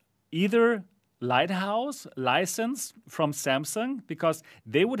is either Lighthouse licensed from Samsung, because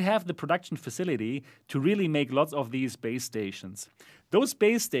they would have the production facility to really make lots of these base stations. Those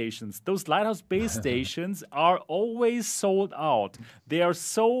base stations, those Lighthouse base stations are always sold out. They are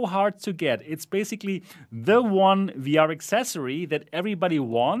so hard to get. It's basically the one VR accessory that everybody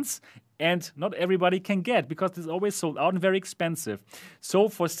wants and not everybody can get, because it's always sold out and very expensive. So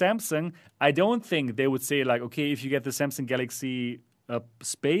for Samsung, I don't think they would say like, okay, if you get the Samsung Galaxy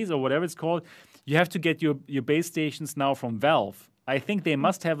Space or whatever it's called, you have to get your base stations now from Valve. I think they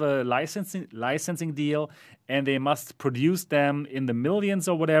must have a licensing deal, and they must produce them in the millions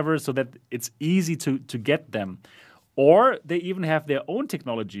or whatever, so that it's easy to get them. Or they even have their own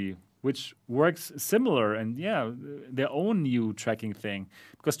technology, which works similar, and yeah, their own new tracking thing.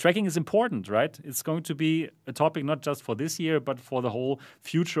 Because tracking is important, right? It's going to be a topic not just for this year, but for the whole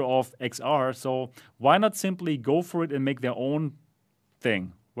future of XR. So why not simply go for it and make their own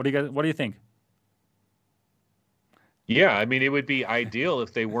thing? What do you think? Yeah, I mean, it would be ideal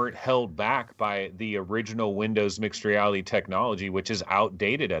if they weren't held back by the original Windows mixed reality technology, which is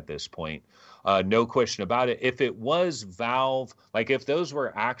outdated at this point. No question about it. If it was Valve, like if those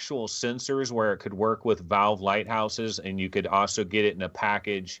were actual sensors where it could work with Valve Lighthouses and you could also get it in a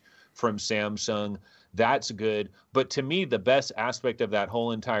package from Samsung, that's good. But to me, the best aspect of that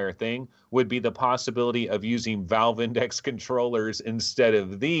whole entire thing would be the possibility of using Valve Index controllers instead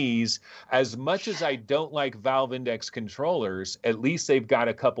of these. As much as I don't like Valve Index controllers, at least they've got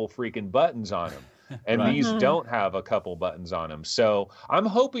a couple freaking buttons on them. And Right. these don't have a couple buttons on them. So I'm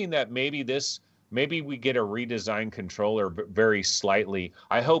hoping that maybe we get a redesigned controller very slightly.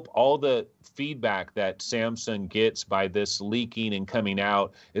 I hope all the feedback that Samsung gets by this leaking and coming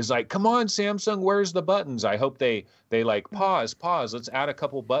out is like, come on, Samsung, where's the buttons? I hope they like pause. Let's add a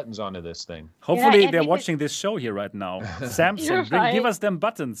couple buttons onto this thing. Hopefully and they're even- watching this show here right now. Samsung, You're right. give us them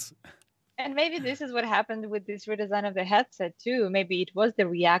buttons. And maybe this is what happened with this redesign of the headset too. Maybe it was the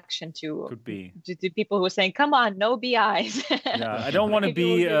reaction to Could be. people who were saying, "Come on, no BIs." Yeah, I don't want to Maybe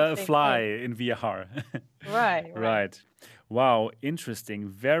we'll be do the a same fly thing. in VR. Right. Right. Wow, interesting.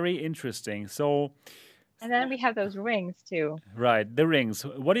 Very interesting. So, And then we have those rings too. right, the rings.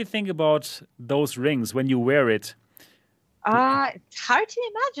 What do you think about those rings when you wear it? It's hard to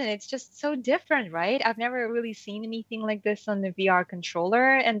imagine. It's just so different, right? I've never really seen anything like this on the VR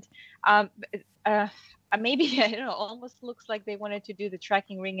controller, and maybe I don't know. Almost looks like they wanted to do the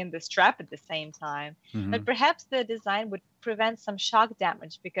tracking ring and the strap at the same time. But perhaps the design would prevent some shock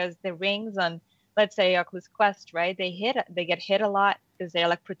damage, because the rings on, let's say, Oculus Quest, right? They get hit a lot because they're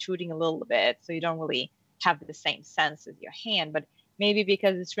like protruding a little bit, so you don't really have the same sense as your hand. But maybe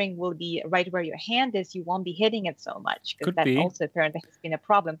because this ring will be right where your hand is, you won't be hitting it so much. Because Could that be. also apparently has been a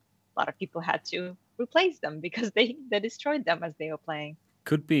problem. A lot of people had to replace them because they destroyed them as they were playing.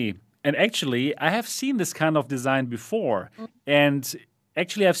 Could be. And actually, I have seen this kind of design before. And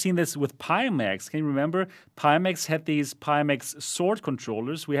actually, I've seen this with Pimax. Can you remember? Pimax had these Pimax sword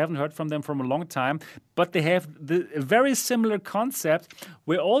controllers. We haven't heard from them for a long time. But they have a very similar concept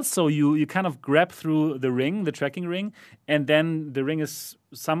where also you kind of grab through the ring, the tracking ring, and then the ring is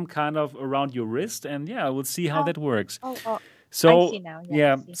some kind of around your wrist. And yeah, we'll see how that works. Oh, So, I see now.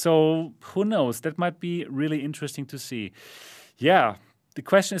 Yeah, I see. so who knows? That might be really interesting to see. Yeah, the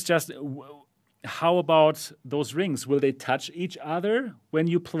question is just, how about those rings? Will they touch each other when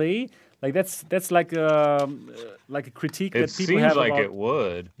you play? Like that's like a critique It that people seems have like about. it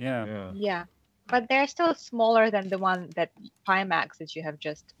would. Yeah. Yeah, but they're still smaller than the one that Pimax that you have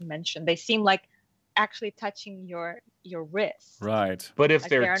just mentioned. They seem like actually touching your wrist. Right. But if Like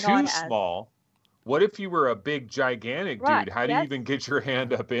they're they're too not as- small, what if you were a big, gigantic Right, dude? How do you yes. even get your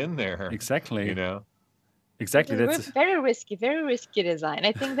hand up in there? Exactly. You know? Exactly. It's That's very risky design.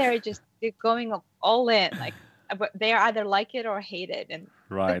 I think they're going all in. Like, but they either like it or hate it, and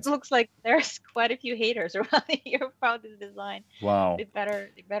right. it looks like there's quite a few haters around here about this design. Wow. They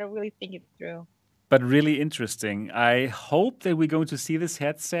better really think it through. But really interesting. I hope that we're going to see this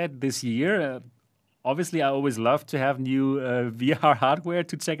headset this year. Obviously, I always love to have new VR hardware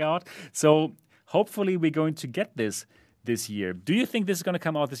to check out. So hopefully we're going to get this this year. Do you think this is going to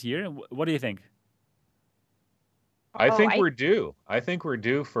come out this year? What do you think? I think we're due. I think we're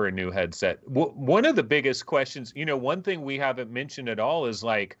due for a new headset. One of the biggest questions, one thing we haven't mentioned at all is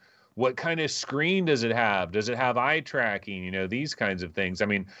like, what kind of screen does it have? Does it have eye tracking? These kinds of things. I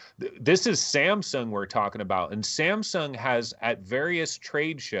mean, this is Samsung we're talking about. And Samsung has, at various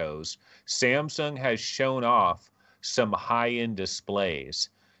trade shows, Samsung has shown off some high-end displays.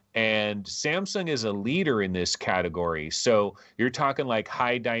 And Samsung is a leader in this category. So you're talking like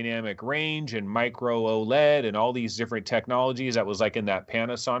high dynamic range and micro OLED and all these different technologies. That was like in that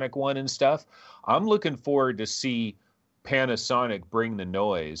Panasonic one and stuff. I'm looking forward to see Panasonic bring the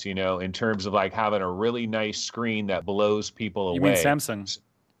noise, in terms of like having a really nice screen that blows people away. You mean Samsung?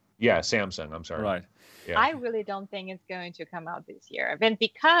 Yeah, Samsung. I'm sorry. Right. Yeah. I really don't think it's going to come out this year. And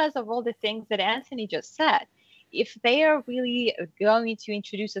because of all the things that Anthony just said, if they are really going to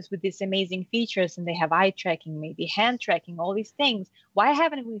introduce us with these amazing features and they have eye tracking, maybe hand tracking, all these things, why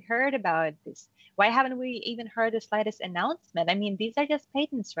haven't we heard about this? Why haven't we even heard the slightest announcement? I mean, these are just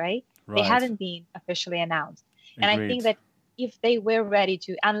patents, right? They haven't been officially announced. Agreed. And I think that if they were ready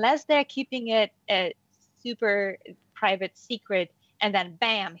to, unless they're keeping it a super private secret, and then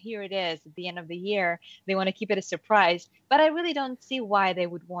bam, here it is at the end of the year, they want to keep it a surprise. But I really don't see why they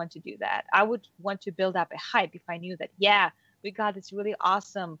would want to do that. I would want to build up a hype if I knew that, yeah, we got this really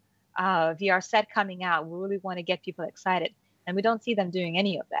awesome VR set coming out. We really want to get people excited. And we don't see them doing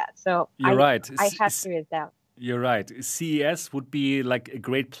any of that. So You're right. I have serious doubt. You're right. CES would be like a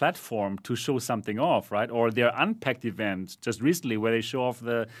great platform to show something off, right? Or their Unpacked event just recently where they show off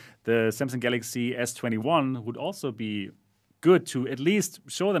the Samsung Galaxy S21 would also be good to at least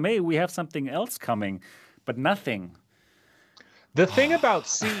show them, hey, we have something else coming, but nothing. The thing about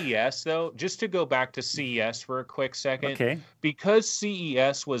CES, though, just to go back to CES for a quick second, because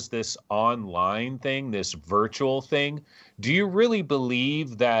CES was this online thing, this virtual thing, do you really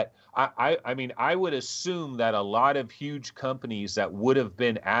believe that, I mean, I would assume that a lot of huge companies that would have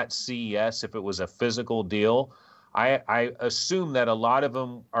been at CES if it was a physical deal, I assume that a lot of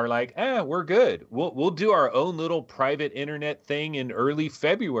them are like, we're good. We'll do our own little private internet thing in early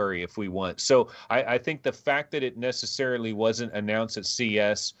February if we want. So I think the fact that it necessarily wasn't announced at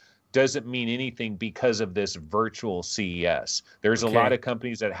CES doesn't mean anything because of this virtual CES. There's a lot of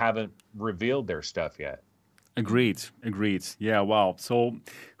companies that haven't revealed their stuff yet. Agreed. Yeah, wow. So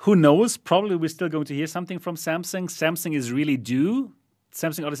who knows? Probably we're still going to hear something from Samsung. Samsung is really due.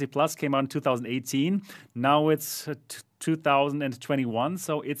 Samsung Odyssey Plus came out in 2018. Now it's 2021,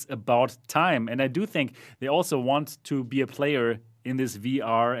 so it's about time. And I do think they also want to be a player in this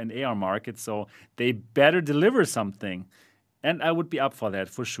VR and AR market, so they better deliver something. And I would be up for that,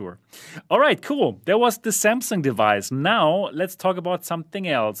 for sure. All right, cool. There was the Samsung device. Now let's talk about something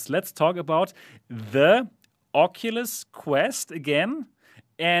else. Let's talk about the Oculus Quest again.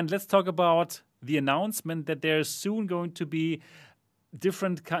 And let's talk about the announcement that there's soon going to be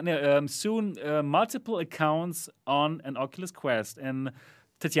multiple accounts on an Oculus Quest. And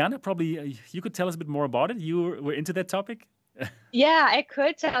Tatiana, probably you could tell us a bit more about it. You were into that topic? Yeah, I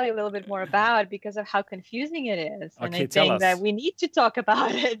could tell you a little bit more about it because of how confusing it is. And I think that we need to talk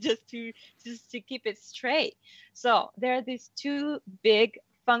about it just to keep it straight. So there are these two big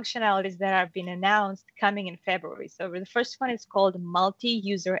functionalities that have been announced coming in February. So the first one is called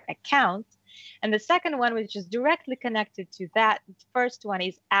multi-user accounts. And the second one, which is directly connected to that first one,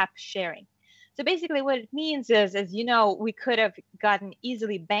 is app sharing. So basically what it means is, as you know, we could have gotten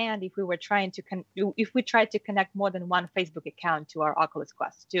easily banned if we were trying to tried to connect more than one Facebook account to our Oculus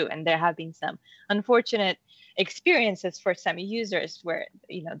Quest 2. And there have been some unfortunate experiences for some users where,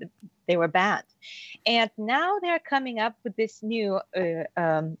 they were banned. And now they're coming up with this new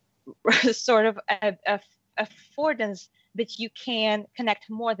sort of affordance that you can connect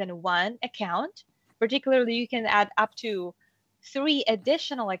more than one account. Particularly, you can add up to 3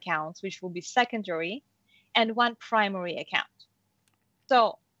 additional accounts, which will be secondary, and 1 primary account.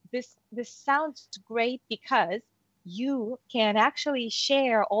 So this sounds great because you can actually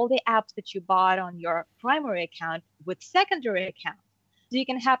share all the apps that you bought on your primary account with secondary accounts. So you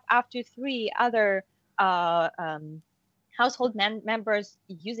can have up to 3 other household members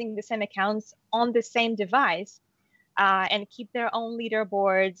using the same accounts on the same device. And keep their own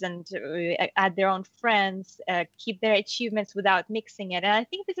leaderboards and add their own friends, keep their achievements without mixing it. And I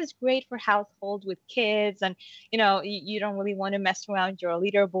think this is great for households with kids, and you don't really want to mess around your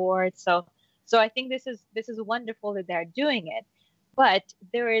leaderboard. So I think this is wonderful that they're doing it. But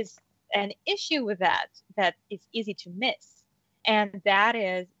there is an issue with that is easy to miss, and that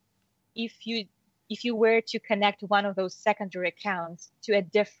is if you were to connect one of those secondary accounts to a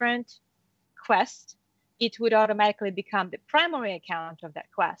different Quest, it would automatically become the primary account of that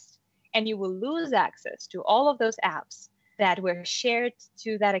Quest. And you will lose access to all of those apps that were shared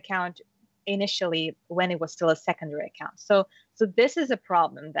to that account initially when it was still a secondary account. So this is a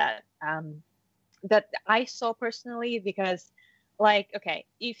problem that that I saw personally, because like, okay,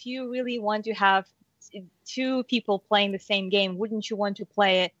 if you really want to have two people playing the same game, wouldn't you want to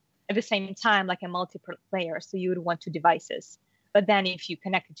play it at the same time, like a multiplayer? So you would want two devices. But then if you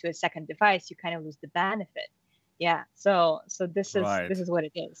connect it to a second device, you kind of lose the benefit. Yeah. So this is what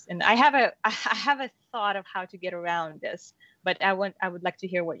it is. And I have a thought of how to get around this, but I would like to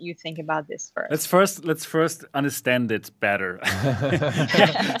hear what you think about this first. Let's first understand it better.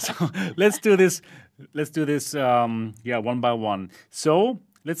 So let's do this. One by one. So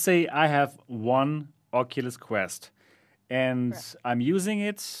let's say I have one Oculus Quest, and I'm using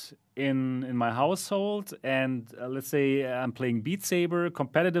it in my household, and let's say I'm playing Beat Saber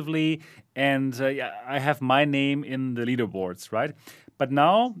competitively, and I have my name in the leaderboards, right? But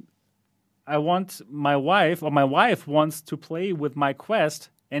now my wife wants to play with my Quest,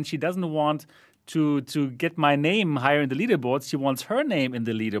 and she doesn't want to get my name higher in the leaderboards. She wants her name in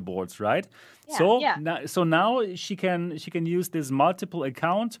the leaderboards, right? So now she can use this multiple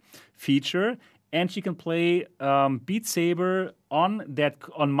account feature, and she can play Beat Saber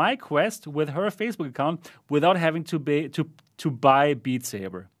on my Quest with her Facebook account without having to buy Beat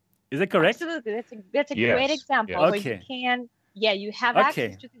Saber. Is that correct? Absolutely, that's a great example. Yeah. Where you can, you have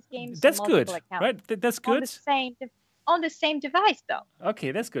access to these games. That's on good, multiple accounts. right? That's good. On the same device, though.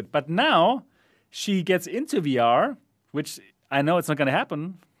 Okay, that's good. But now she gets into VR, which I know it's not going to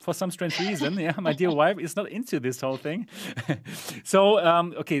happen for some strange reason. Yeah, my dear wife is not into this whole thing.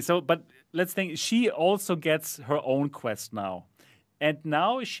 But let's think. She also gets her own Quest now, and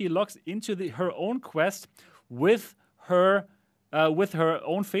now she logs into her own Quest with her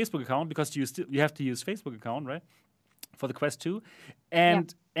own Facebook account, because you have to use Facebook account, right, for the Quest 2,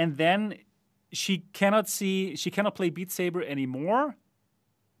 and then she cannot play Beat Saber anymore.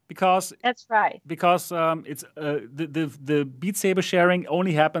 Because that's right. Because it's the Beat Saber sharing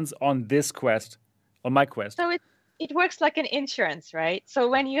only happens on this Quest, on my Quest. So it works like an insurance, right? So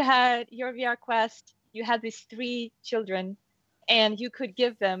when you had your VR Quest, you had these 3 children, and you could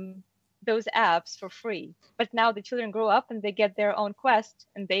give them those apps for free. But now the children grow up and they get their own Quest,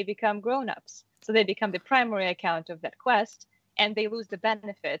 and they become grown-ups. So they become the primary account of that Quest, and they lose the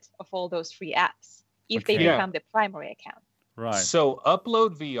benefit of all those free apps if they become the primary account. Right. So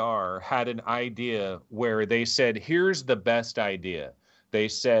Upload VR had an idea where they said, here's the best idea. They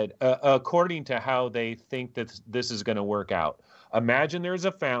said, according to how they think that this is going to work out. Imagine there's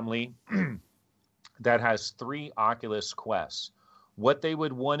a family that has 3 Oculus Quests. What they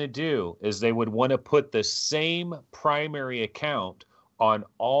would want to do is they would want to put the same primary account on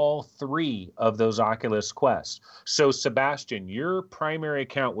all 3 of those Oculus Quests. So Sebastian, your primary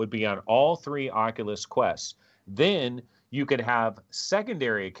account would be on all 3 Oculus Quests. Then you could have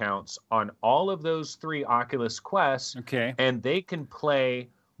secondary accounts on all of those 3 Oculus Quests, and they can play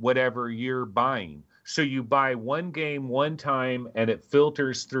whatever you're buying. So you buy one game one time, and it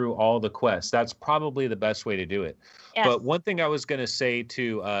filters through all the quests. That's probably the best way to do it. Yes. But one thing I was going to say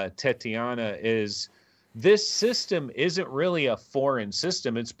to Tetiana is this system isn't really a foreign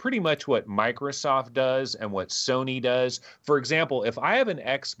system. It's pretty much what Microsoft does and what Sony does. For example, if I have an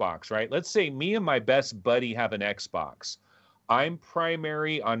Xbox, right? Let's say me and my best buddy have an Xbox. I'm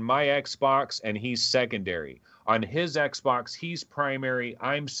primary on my Xbox and he's secondary. On his Xbox, he's primary,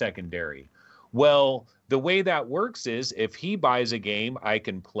 I'm secondary. Well, the way that works is if he buys a game, I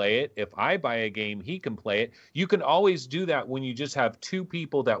can play it. If I buy a game, he can play it. You can always do that when you just have 2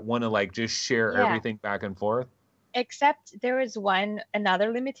 people that want to just share everything back and forth. Except there is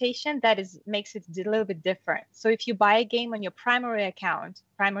another limitation that makes it a little bit different. So if you buy a game on your primary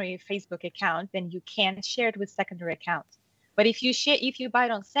Facebook account, then you can share it with secondary accounts. But if you buy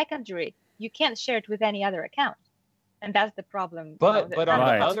it on secondary, you can't share it with any other account. And that's the problem. But on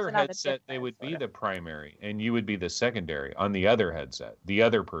the other headset, they would be the primary, and you would be the secondary. On the other headset, the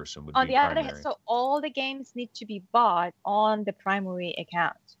other person would be primary. On the other headset, so all the games need to be bought on the primary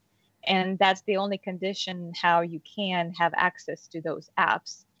account. And that's the only condition how you can have access to those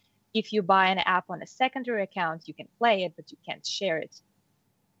apps. If you buy an app on a secondary account, you can play it, but you can't share it.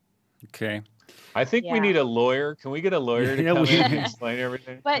 Okay. I think we need a lawyer. Can we get a lawyer to come in and explain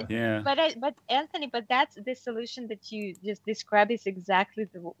everything? But Anthony, that's the solution that you just described is exactly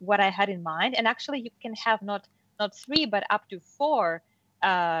what I had in mind. And actually, you can have not 3, but up to 4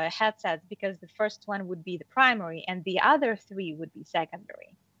 headsets, because the first one would be the primary and the other 3 would be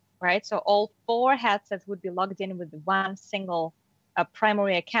secondary, right? So all 4 headsets would be logged in with one single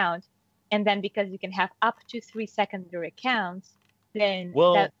primary account. And then because you can have up to 3 secondary accounts, then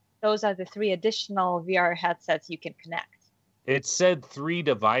Well, those are the 3 additional VR headsets you can connect. it said 3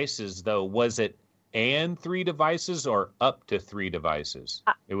 devices, though. Was it and 3 devices or up to 3 devices?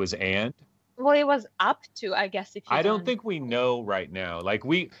 It was and? Well, it was up to, I guess, if you I don't think we know right now. Like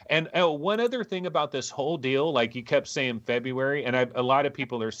one other thing about this whole deal, like you kept saying February, and a lot of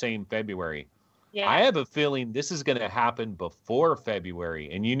people are saying February. Yeah. I have a feeling this is going to happen before February.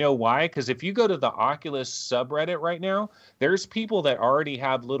 And you know why? Because if you go to the Oculus subreddit right now, there's people that already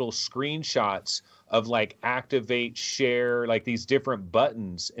have little screenshots of like activate, share, like these different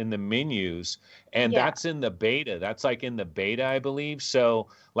buttons in the menus. And that's in the beta. That's like in the beta, I believe. So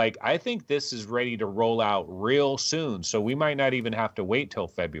like, I think this is ready to roll out real soon. So we might not even have to wait till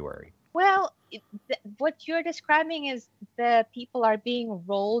February. Well, what you're describing is the people are being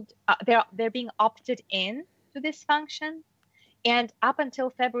rolled, they're being opted in to this function. And up until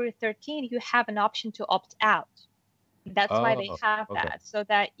February 13, you have an option to opt out. That's why they have that. So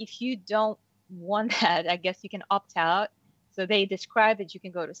that if you don't want that, I guess you can opt out. So they describe that you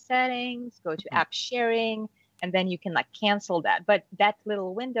can go to settings, go to app sharing, and then you can like cancel that. But that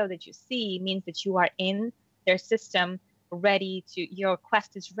little window that you see means that you are in their system, your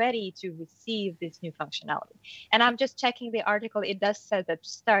Quest is ready to receive this new functionality. And I'm just checking the article. It does say that to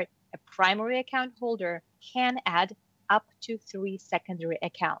start, a primary account holder can add up to 3 secondary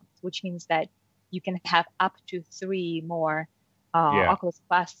accounts, which means that you can have up to 3 more Oculus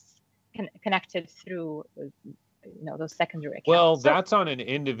Quests connected through those secondary accounts. Well, that's on an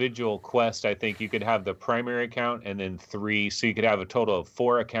individual Quest. I think you could have the primary account and then 3, so you could have a total of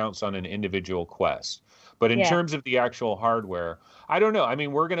 4 accounts on an individual Quest. But in terms of the actual hardware, I don't know. I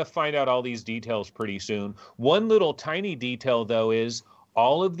mean, we're going to find out all these details pretty soon. One little tiny detail, though, is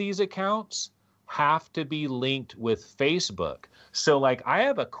all of these accounts have to be linked with Facebook. So, like, I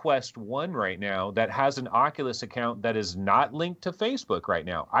have a Quest 1 right now that has an Oculus account that is not linked to Facebook right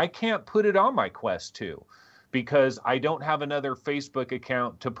now. I can't put it on my Quest 2 because I don't have another Facebook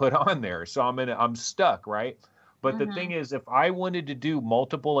account to put on there. So I'm stuck, right? But the thing is, if I wanted to do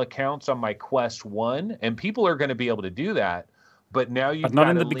multiple accounts on my Quest 1, and people are going to be able to do that, but now you've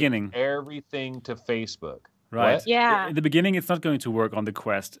got to link everything to Facebook. Right. What? Yeah. In the beginning, it's not going to work on the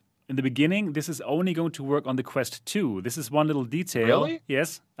Quest. In the beginning, this is only going to work on the Quest 2. This is one little detail. Really?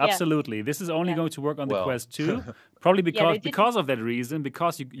 Yes, absolutely. This is only going to work on the Quest 2. Probably because of that reason,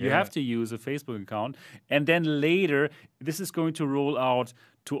 because you have to use a Facebook account. And then later, this is going to roll out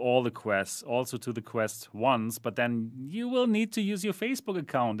to all the Quests, also to the Quest 1s, but then you will need to use your Facebook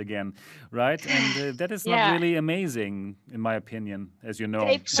account again, right? And that is not really amazing, in my opinion, as you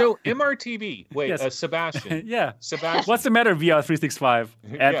know. So MRTV, wait, Sebastian. Sebastian. What's the matter, VR365,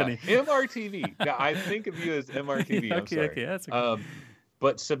 Anthony? MRTV. Yeah, I think of you as MRTV. I'm sorry. Okay, that's okay.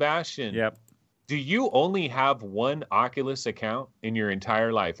 But Sebastian, do you only have one Oculus account in your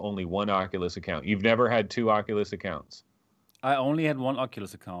entire life? Only one Oculus account? You've never had 2 Oculus accounts? I only had one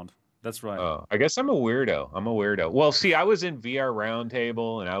Oculus account. That's right. Oh, I guess I'm a weirdo. Well, see, I was in VR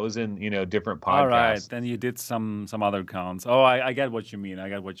Roundtable and I was in, different podcasts. All right, then you did some other accounts. Oh, I get what you mean.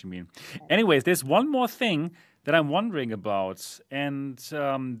 Anyways, there's one more thing that I'm wondering about, and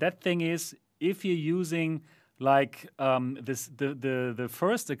that thing is if you're using like the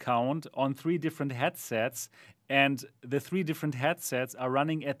first account on 3 different headsets, and the 3 different headsets are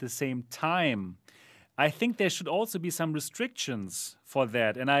running at the same time. I think there should also be some restrictions for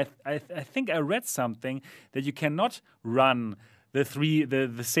that, and I think I read something that you cannot run the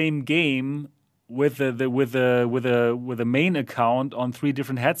same game with the main account on 3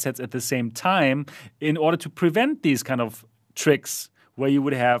 different headsets at the same time in order to prevent these kind of tricks where you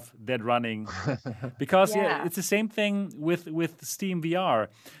would have that running, because it's the same thing with Steam VR.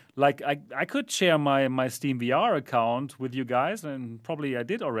 Like I could share my Steam VR account with you guys, and probably I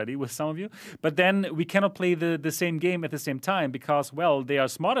did already with some of you. But then we cannot play the same game at the same time because, well, they are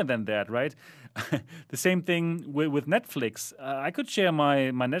smarter than that, right? The same thing with Netflix. I could share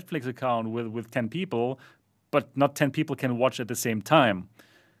my Netflix account with 10 people, but not 10 people can watch at the same time.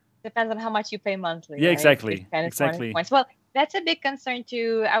 Depends on how much you pay monthly. Yeah, right? Exactly. Well, that's a big concern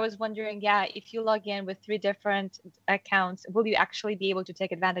too. I was wondering, if you log in with 3 different accounts, will you actually be able to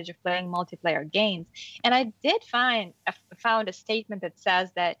take advantage of playing multiplayer games? And I did found a statement that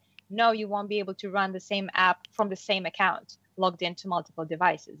says that no, you won't be able to run the same app from the same account logged into multiple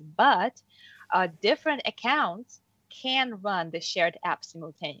devices. But different accounts can run the shared app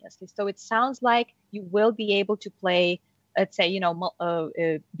simultaneously. So it sounds like you will be able to play, let's say,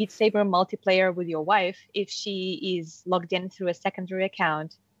 Beat Saber multiplayer with your wife if she is logged in through a secondary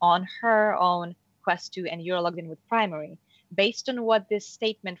account on her own Quest 2 and you're logged in with primary. based on what this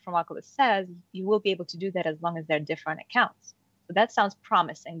statement from Oculus says, you will be able to do that as long as they're different accounts. So that sounds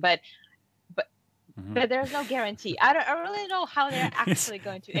promising, but there's no guarantee. I really don't know how they're actually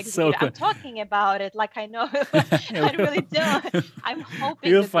going to execute. I'm talking about it like I know. I really don't. I'm hoping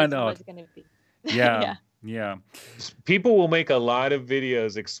You'll that find this out. is going to be. Yeah. People will make a lot of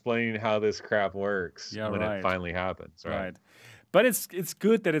videos explaining how this crap works when right. it finally happens. Right. But it's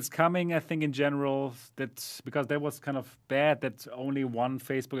good that it's coming, I think, in general, because that was kind of bad that only one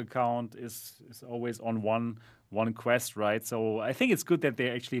Facebook account is always on one Quest, right? So I think it's good that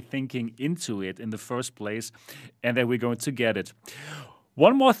they're actually thinking into it in the first place and that we're going to get it.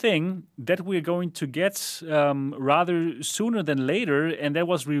 One more thing that we're going to get rather sooner than later, and that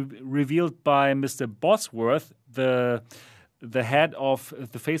was revealed by Mr. Bosworth, the head of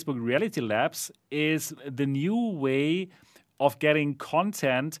the Facebook Reality Labs, is the new way of getting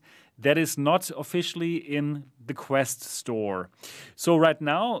content that is not officially in the Quest store. So right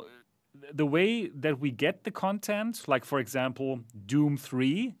now, the way that we get the content, like for example, Doom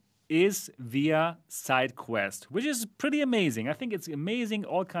 3, is via SideQuest, which is pretty amazing. I think it's amazing.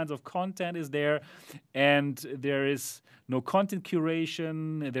 All kinds of content is there, and there is no content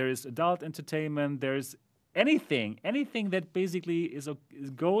curation. There is adult entertainment. There is anything that basically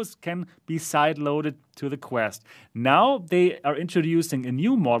can be side-loaded to the Quest. Now they are introducing a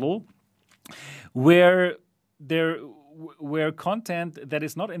new model where content that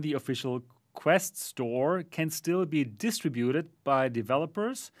is not in the official Quest store can still be distributed by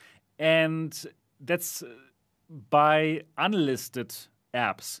developers, and that's by unlisted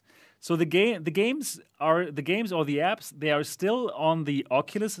apps. So the games or the apps, they are still on the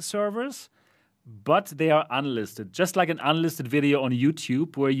Oculus servers, but they are unlisted, just like an unlisted video on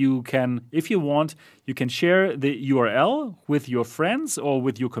YouTube, where you can, if you want, you can share the URL with your friends or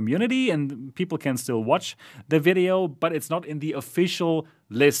with your community, and people can still watch the video, but it's not in the official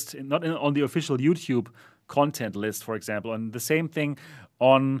list, on the official YouTube content list, for example. And the same thing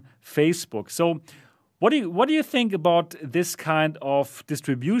on Facebook. So what do you think about this kind of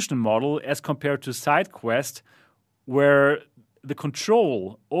distribution model as compared to SideQuest, where the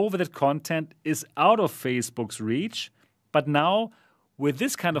control over that content is out of Facebook's reach, but now with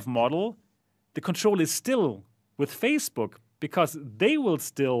this kind of model, the control is still with Facebook, because they will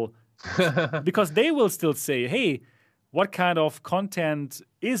still say, hey, what kind of content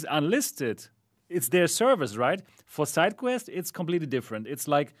is unlisted? It's their service, right? For SideQuest, it's completely different. It's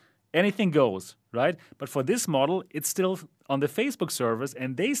like anything goes, right? But for this model, it's still on the Facebook service,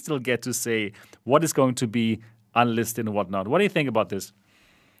 and they still get to say what is going to be unlisted and whatnot. What do you think about this?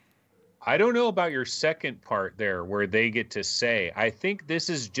 I don't know about your second part there, where they get to say. I think this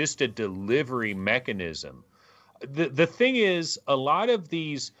is just a delivery mechanism. The thing is, a lot of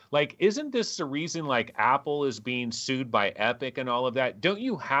these, like, isn't this the reason, like, Apple is being sued by Epic and all of that? Don't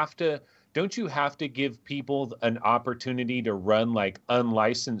you have to give people an opportunity to run like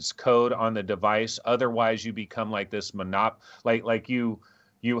unlicensed code on the device? Otherwise, you become like this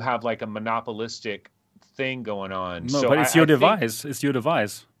you have like a monopolistic thing going on. No, so but it's your device. It's your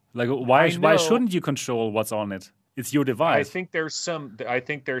device. Like, why shouldn't you control what's on it? It's your device. I think there's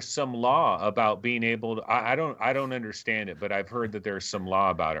some law about being able to. I don't understand it, but I've heard that there's some law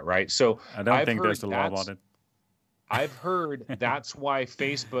about it, right? So I don't think there's a law about it. I've heard that's why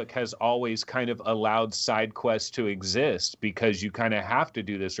Facebook has always kind of allowed SideQuest to exist, because you kind of have to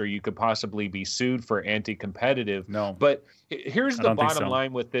do this, or you could possibly be sued for anti-competitive. No, but here's the bottom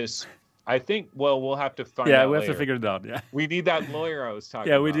line with this. I think, well, we'll have to find out. Yeah, we have later. to figure it out. Yeah, we need that lawyer I was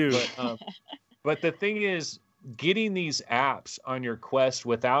talking about. Yeah, we do. But the thing is, getting these apps on your Quest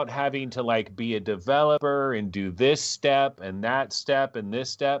without having to like be a developer and do this step and that step and this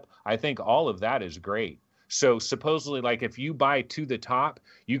step, I think all of that is great. So supposedly, like, if you buy To The Top,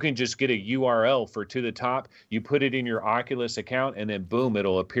 you can just get a URL for To The Top. You put it in your Oculus account, and then boom,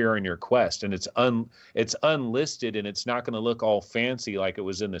 it'll appear on your Quest, and it's unlisted, and it's not going to look all fancy like it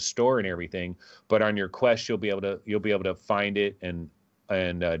was in the store and everything. But on your Quest, you'll be able to find it and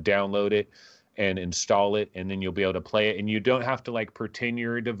download it and install it, and then you'll be able to play it, and you don't have to like pretend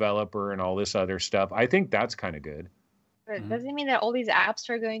you're a developer and all this other stuff. I think that's kind of good. But does it mean that all these apps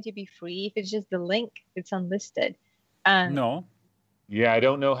are going to be free if it's just the link? It's unlisted. No. Yeah, I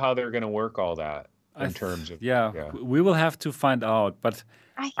don't know how they're going to work all that in terms of. Yeah, we will have to find out. But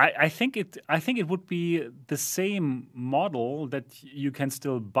I think it would be the same model, that you can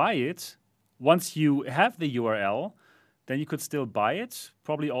still buy it once you have the URL. Then you could still buy it.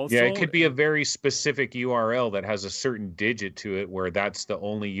 Probably also. Yeah, it could be a very specific URL that has a certain digit to it, where that's the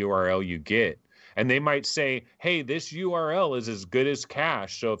only URL you get. And they might say, hey, this URL is as good as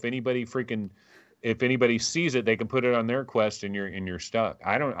cash. So if anybody freaking if anybody sees it, they can put it on their quest, and you're stuck.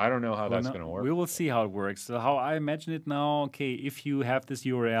 I don't know how that's going to work. We will see how it works. So how I imagine it now, okay, if you have this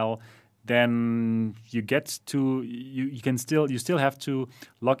URL, then you get to you still have to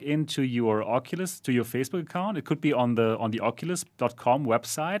log into your Oculus, to your Facebook account. It could be on the oculus.com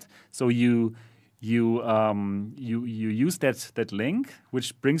website. So you use that link,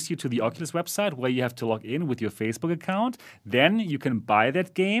 which brings you to the Oculus website where you have to log in with your Facebook account. Then you can buy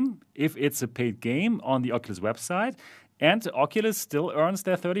that game if it's a paid game on the Oculus website. And Oculus still earns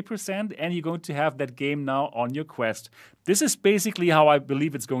their 30%, and you're going to have that game now on your Quest. This is basically how I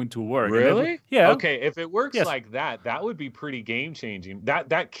believe it's going to work. Really? Yeah. Okay, if it works like that, that would be pretty game-changing.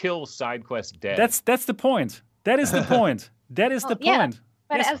 That kills side quest dead. That's the point. That is the point. That is the point.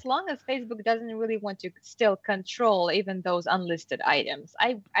 But as long as Facebook doesn't really want to still control even those unlisted items,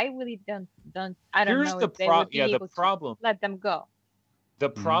 I really don't I don't know if they would be able to let them go. The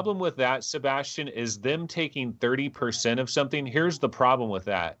problem with that, Sebastian, is them taking 30% of something. Here's the problem with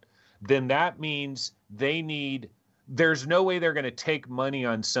that. Then that means there's no way they're going to take money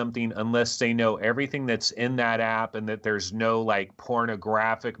on something unless they know everything that's in that app and that there's no like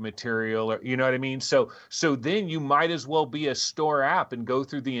pornographic material, or you know what I mean? So then you might as well be a store app and go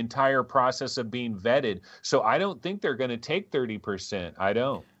through the entire process of being vetted. So I don't think they're going to take 30%. I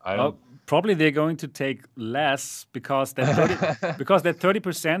don't. Probably they're going to take less because that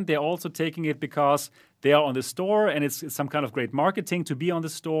 30%, they're also taking it because they are on the store and it's some kind of great marketing to be on the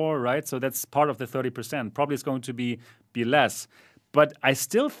store, right? So that's part of the 30%. Probably it's going to be less. But I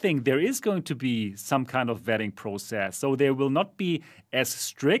still think there is going to be some kind of vetting process. So they will not be as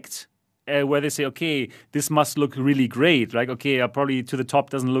strict where they say, okay, this must look really great. Like, okay, probably To the Top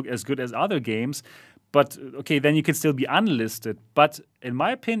doesn't look as good as other games. But, okay, then you can still be unlisted. But in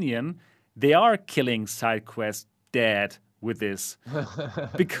my opinion, they are killing side quests dead with this.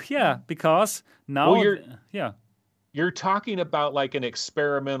 Because now... You're talking about like an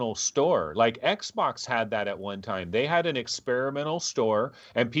experimental store. Like Xbox had that at one time. They had an experimental store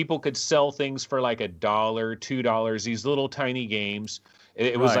and people could sell things for like $1, $2, these little tiny games.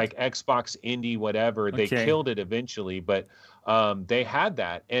 It was like Xbox Indie, whatever. They killed it eventually, but they had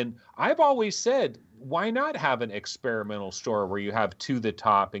that. And I've always said, why not have an experimental store where you have To the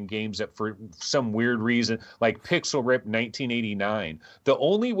Top and games that for some weird reason, like Pixel Rip 1989. The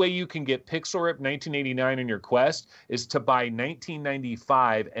only way you can get Pixel Rip 1989 in your Quest is to buy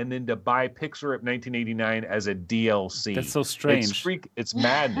 1995 and then to buy Pixel Rip 1989 as a DLC. That's so strange. It's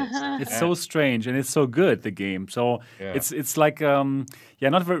madness. It's so strange, and it's so good, the game. So it's like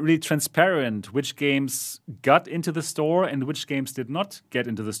not really transparent which games got into the store and which games did not get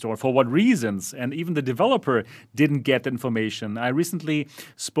into the store, for what reasons, and even the developer didn't get the information. I recently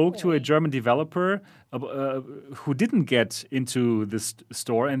spoke to a German developer who didn't get into this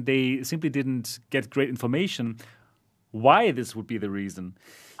store, and they simply didn't get great information why this would be the reason.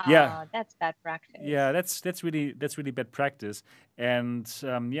 That's bad practice. Yeah, that's really bad practice. And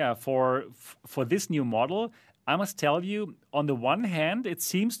for this new model, I must tell you, on the one hand, it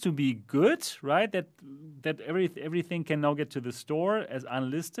seems to be good, right? That everything can now get to the store as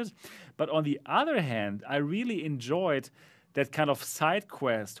unlisted. But on the other hand, I really enjoyed that kind of side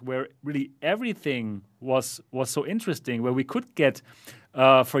quest where really everything was so interesting, where we could get,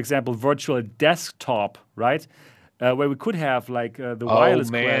 for example, virtual desktop, right? Where we could have like the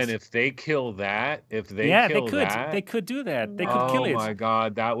wireless quest. If they kill that, they could do that. They could kill it. Oh my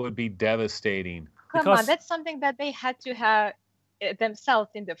God, that would be devastating. Come on, that's something that they had to have themselves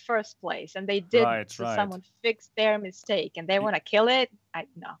in the first place, and they didn't. Someone fixed their mistake, and they want to kill it.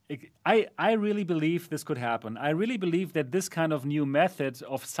 I really believe this could happen. I really believe that this kind of new method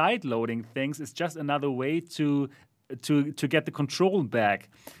of side loading things is just another way to get the control back,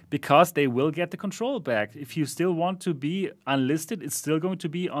 because they will get the control back. If you still want to be unlisted, it's still going to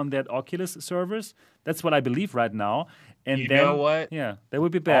be on that Oculus servers. That's what I believe right now. And you know what? Yeah, that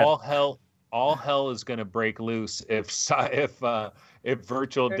would be bad. All hell is going to break loose if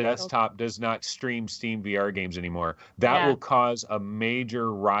Virtual Desktop does not stream Steam VR games anymore. That will cause a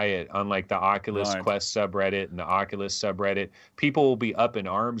major riot on like the Oculus Quest subreddit and the Oculus subreddit. People will be up in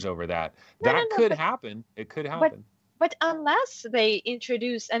arms over that. That could happen. It could happen. But unless they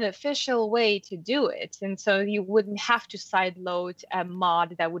introduce an official way to do it, and so you wouldn't have to sideload a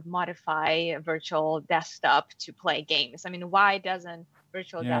mod that would modify a Virtual Desktop to play games. I mean, why doesn't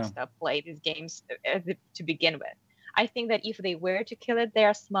Virtual Desktop play these games to begin with? I think that if they were to kill it, they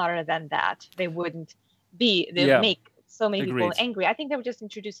are smarter than that. They wouldn't make so many people angry. I think they would just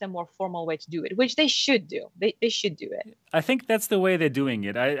introduce a more formal way to do it, which they should do. They should do it. I think that's the way they're doing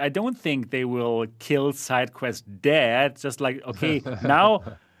it. I don't think they will kill side quest dead. Just like, okay, now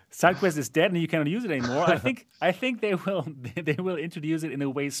SideQuest is dead and you cannot use it anymore. I think they will introduce it in a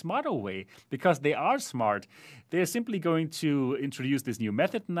way smarter way because they are smart. They're simply going to introduce this new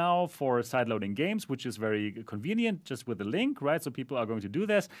method now for side-loading games, which is very convenient, just with a link, right? So people are going to do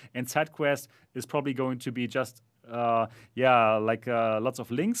this, and SideQuest is probably going to be just lots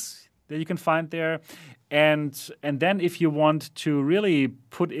of links that you can find there, and then if you want to really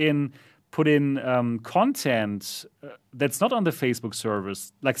put in content that's not on the Facebook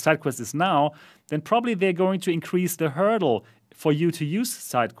servers, like SideQuest is now, then probably they're going to increase the hurdle for you to use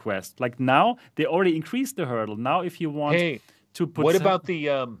SideQuest. Like now, they already increased the hurdle. Now, if you want to put... What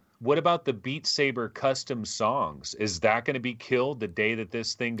about the Beat Saber custom songs? Is that going to be killed the day that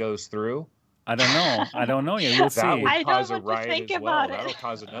this thing goes through? I don't know. Yeah, we'll see. I don't want to think about it. That'll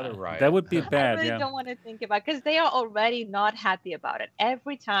cause another riot. That would be bad. I really don't want to think about it because they are already not happy about it.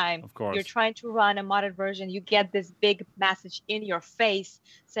 Every time you're trying to run a modded version, you get this big message in your face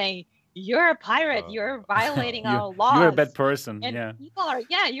saying, "You're a pirate. You're violating our laws. You're a bad person." And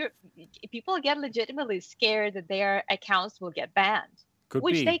people get legitimately scared that their accounts will get banned,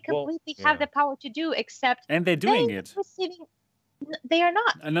 which they completely have the power to do. And they're doing it. They are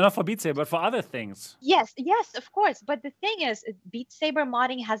not. And not for Beat Saber, but for other things. Yes, of course. But the thing is, Beat Saber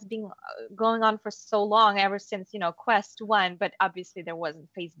modding has been going on for so long, ever since, Quest 1, but obviously there wasn't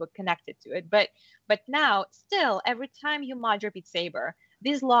Facebook connected to it. But now, still, every time you mod your Beat Saber,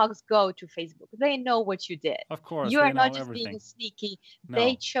 these logs go to Facebook. They know what you did. Of course. You are not just being sneaky. No.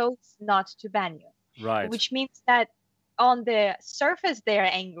 They chose not to ban you. Right. Which means that on the surface, they're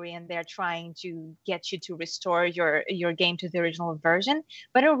angry and they're trying to get you to restore your game to the original version.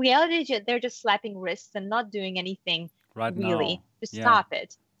 But in reality, they're just slapping wrists and not doing anything to stop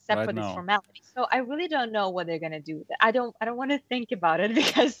it, except for this formality. So I really don't know what they're going to do with it. I don't want to think about it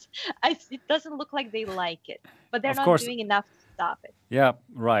because it doesn't look like they like it. But they're not doing enough to stop it. Yeah,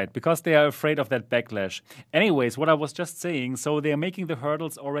 right. Because they are afraid of that backlash. Anyways, what I was just saying, so they're making the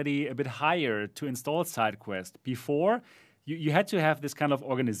hurdles already a bit higher to install SideQuest. Before, you had to have this kind of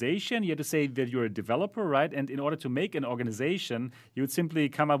organization. You had to say that you're a developer, right? And in order to make an organization, you would simply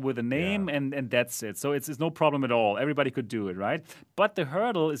come up with a name and that's it. So it's no problem at all. Everybody could do it, right? But the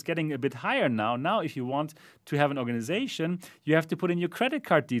hurdle is getting a bit higher now. Now, if you want to have an organization, you have to put in your credit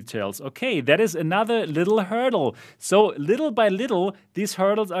card details. Okay, that is another little hurdle. So little by little, these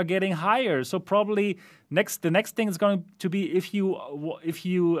hurdles are getting higher. So probably the next thing is going to be if you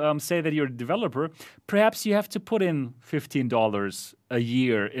say that you're a developer, perhaps you have to put in $15 a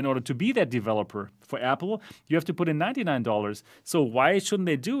year in order to be that developer. For Apple, you have to put in $99. So why shouldn't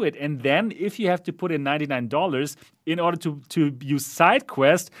they do it? And then if you have to put in $99 in order to use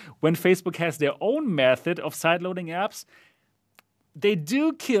SideQuest, when Facebook has their own method of sideloading apps, they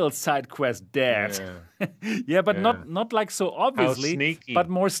do kill SideQuest dead. But not like so obviously, but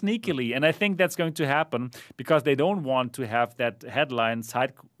more sneakily. And I think that's going to happen because they don't want to have that headline,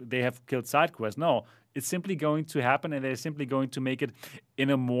 they have killed SideQuest. No, it's simply going to happen, and they're simply going to make it in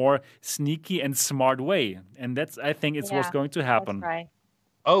a more sneaky and smart way. And I think it's what's going to happen. That's right.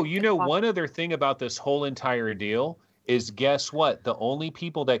 Oh, one other thing about this whole entire deal is, guess what? The only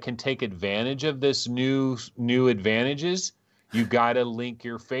people that can take advantage of this new advantages, you got to link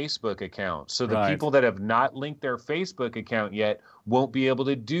your Facebook account. So the people that have not linked their Facebook account yet won't be able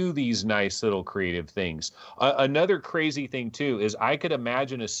to do these nice little creative things. Another crazy thing, too, is I could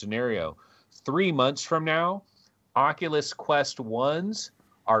imagine a scenario. 3 months from now, Oculus Quest 1s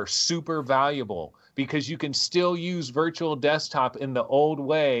are super valuable because you can still use virtual desktop in the old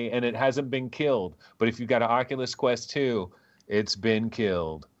way and it hasn't been killed. But if you've got an Oculus Quest 2, it's been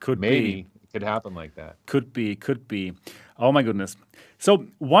killed. Maybe it could happen like that. Could be. Oh, my goodness. So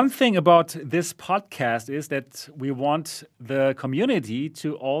one thing about this podcast is that we want the community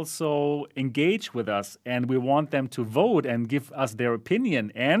to also engage with us, and we want them to vote and give us their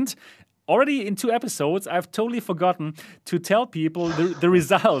opinion. And already in 2 episodes, I've totally forgotten to tell people the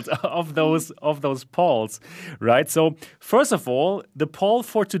result of those polls, right? So first of all, the poll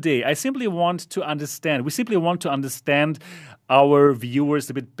for today, we simply want to understand our viewers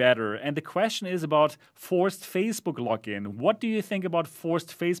a bit better. And the question is about forced Facebook login. What do you think about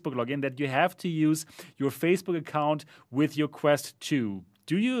forced Facebook login, that you have to use your Facebook account with your Quest 2?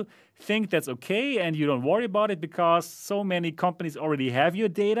 Do you think that's okay and you don't worry about it because so many companies already have your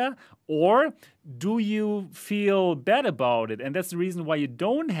data? Or do you feel bad about it and that's the reason why you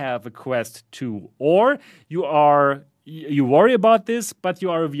don't have a Quest 2? Or you worry about this, but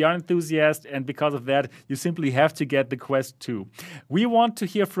you are a VR enthusiast, and because of that, you simply have to get the Quest 2. We want to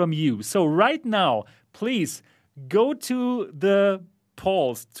hear from you. So right now, please go to the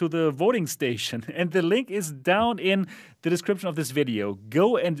polls to the voting station, and the link is down in the description of this video.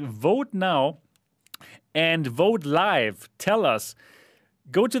 Go and vote now and vote live. Tell us.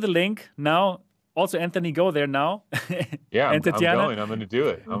 Go to the link now. Also, Anthony, go there now. Yeah, and I'm Tatiana, going. I'm going to do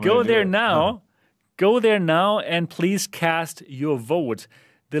it. Go there now. Go there now and please cast your vote.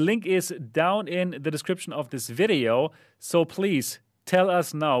 The link is down in the description of this video. So please tell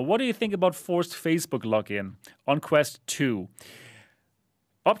us now, what do you think about forced Facebook login on Quest 2?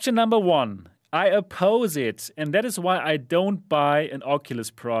 Option number 1, I oppose it, and that is why I don't buy an Oculus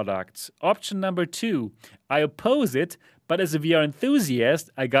product. Option number 2, I oppose it, but as a VR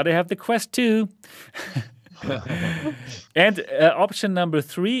enthusiast, I gotta have the Quest 2. And option number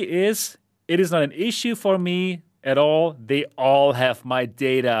 3 is, it is not an issue for me at all. They all have my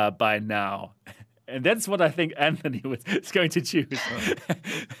data by now. And that's what I think Anthony is going to choose.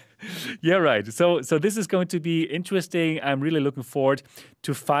 Yeah, right. So this is going to be interesting. I'm really looking forward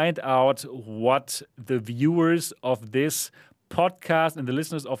to find out what the viewers of this podcast and the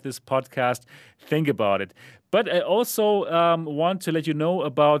listeners of this podcast think about it. But I also want to let you know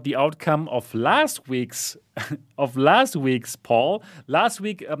about the outcome of last week's poll. Last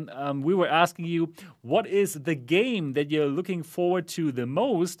week we were asking you, what is the game that you're looking forward to the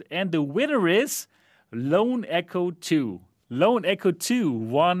most? And the winner is Lone Echo 2. Lone Echo 2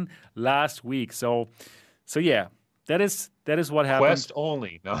 won last week. So yeah, that is what happened. Quest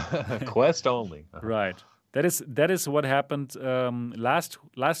only. No, Quest only. Right. That is what happened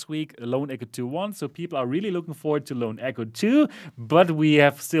last week. Lone Echo 2 won. So people are really looking forward to Lone Echo 2, but we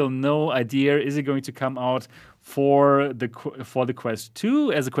have still no idea, is it going to come out for the Quest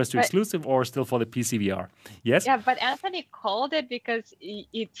 2 as a Quest 2 exclusive or still for the PC VR? Yes? Yeah, but Anthony called it because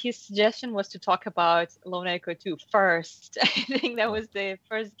his suggestion was to talk about Lone Echo 2 first. I think that was the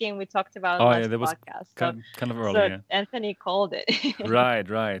first game we talked about last that was podcast. Kind of early. So yeah. Anthony called it.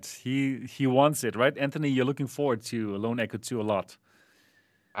 Right. He wants it, right? Anthony, you're looking forward to Lone Echo 2 a lot.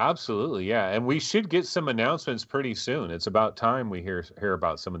 Absolutely, yeah. And we should get some announcements pretty soon. It's about time we hear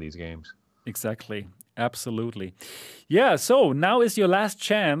about some of these games. Exactly. Absolutely. Yeah, so now is your last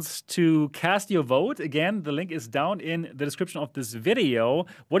chance to cast your vote. Again, the link is down in the description of this video.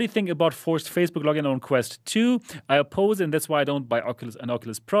 What do you think about forced Facebook login on Quest 2? I oppose it, and that's why I don't buy an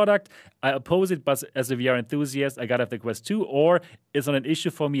Oculus product. I oppose it, but as a VR enthusiast, I gotta have the Quest 2, or it's not an issue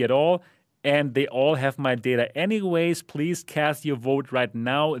for me at all. And they all have my data anyways. Please cast your vote right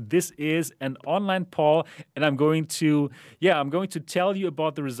now. This is an online poll, and I'm going to tell you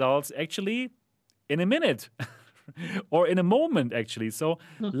about the results actually in a minute or in a moment, actually. So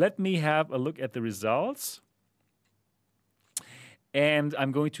let me have a look at the results. And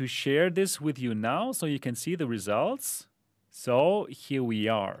I'm going to share this with you now so you can see the results. So here we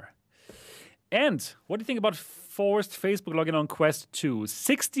are. And what do you think about forced Facebook login on Quest 2?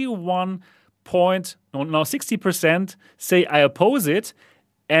 60% say I oppose it,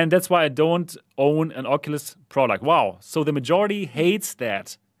 and that's why I don't own an Oculus product. Wow. So the majority hates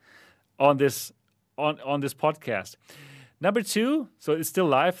that on this podcast. Number 2, so it's still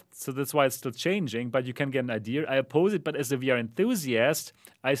live, so that's why it's still changing, but you can get an idea. I oppose it, but as a VR enthusiast,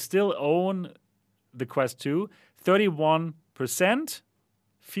 I still own the Quest 2. 31%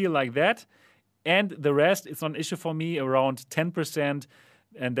 feel like that. And the rest, it's not an issue for me, around 10%.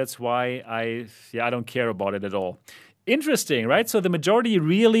 And that's why I don't care about it at all. Interesting, right? So the majority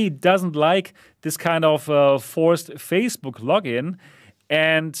really doesn't like this kind of forced Facebook login.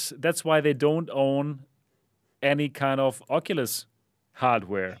 And that's why they don't own any kind of Oculus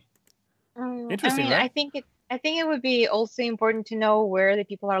hardware. Interesting, right? I think it would be also important to know where the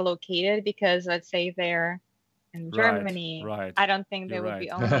people are located, because let's say they're in Germany. Right. I don't think they would be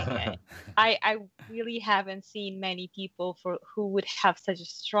owning it. I really haven't seen many people who would have such a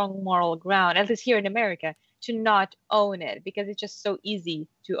strong moral ground, at least here in America, to not own it, because it's just so easy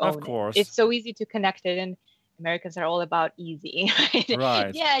to own it. Of course. It's so easy to connect it, and Americans are all about easy.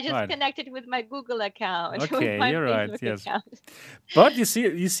 Right. Yeah, I just connected with my Google account. Okay, with my you're Facebook right. Yes. account. But you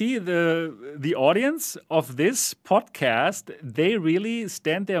see the audience of this podcast, they really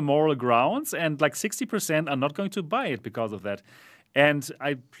stand their moral grounds, and like 60% are not going to buy it because of that. And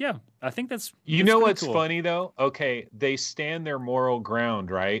I think that's what's cool. funny though? Okay, they stand their moral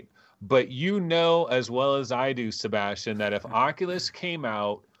ground, right? But you know as well as I do, Sebastian, that if Oculus came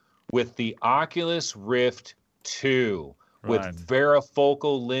out with the Oculus Rift 2 with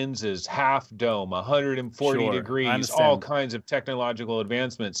varifocal lenses, half dome, 140 degrees, all kinds of technological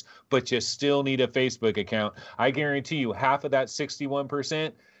advancements, but you still need a Facebook account, I guarantee you half of that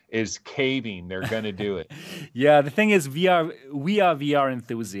 61% is caving. They're going to do it. Yeah, the thing is, we are VR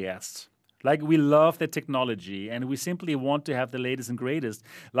enthusiasts, Like, we love the technology and we simply want to have the latest and greatest.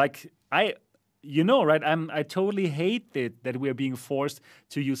 Like, right? I totally hate it that we're being forced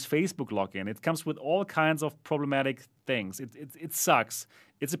to use Facebook login. It comes with all kinds of problematic things. It sucks.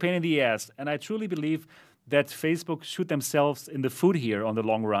 It's a pain in the ass. And I truly believe that Facebook shoot themselves in the foot here on the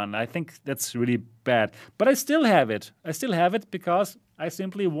long run. I think that's really bad. But I still have it. I still have it because I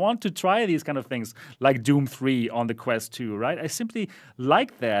simply want to try these kind of things like Doom 3 on the Quest 2, right? I simply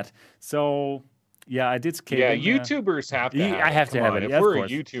like that. So, yeah, I did cave in. YouTubers have to have it. I have to have it. If Yeah, of we're a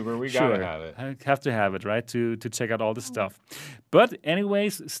course. YouTuber, we got to have it. I have to have it, right, to check out all the stuff. But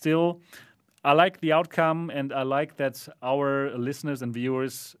anyways, still, I like the outcome, and I like that our listeners and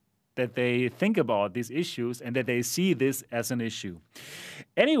viewers, that they think about these issues and that they see this as an issue.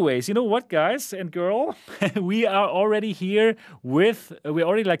 Anyways, you know what, guys and girl? We are already here we're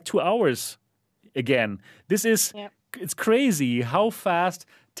already like 2 hours again. This is, It's crazy how fast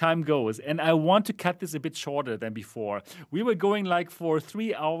time goes. And I want to cut this a bit shorter than before. We were going like for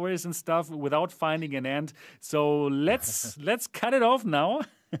 3 hours and stuff without finding an end. So let's cut it off now.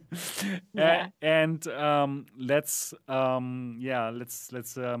 And let's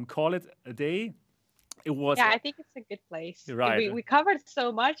call it a day. It was I think it's a good place. Right. We covered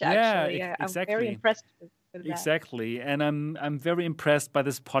so much actually. Exactly. I'm very impressed with that. Exactly. And I'm very impressed by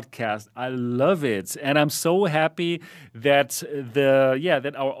this podcast. I love it. And I'm so happy that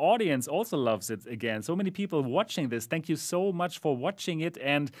that our audience also loves it again. So many people watching this. Thank you so much for watching it.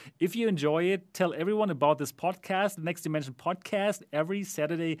 And if you enjoy it, tell everyone about this podcast, the Next Dimension podcast, every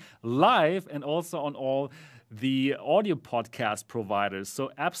Saturday live and also on all the audio podcast providers.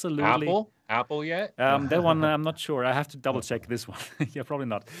 So absolutely. Apple yet? That one, I'm not sure. I have to double check this one. Yeah, probably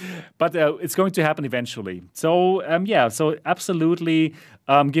not. But it's going to happen eventually. So, so absolutely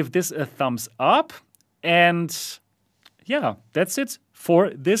give this a thumbs up. And that's it for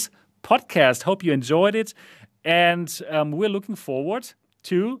this podcast. Hope you enjoyed it. And we're looking forward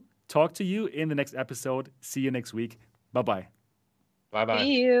to talk to you in the next episode. See you next week. Bye-bye. Bye-bye.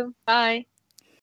 See you. Bye.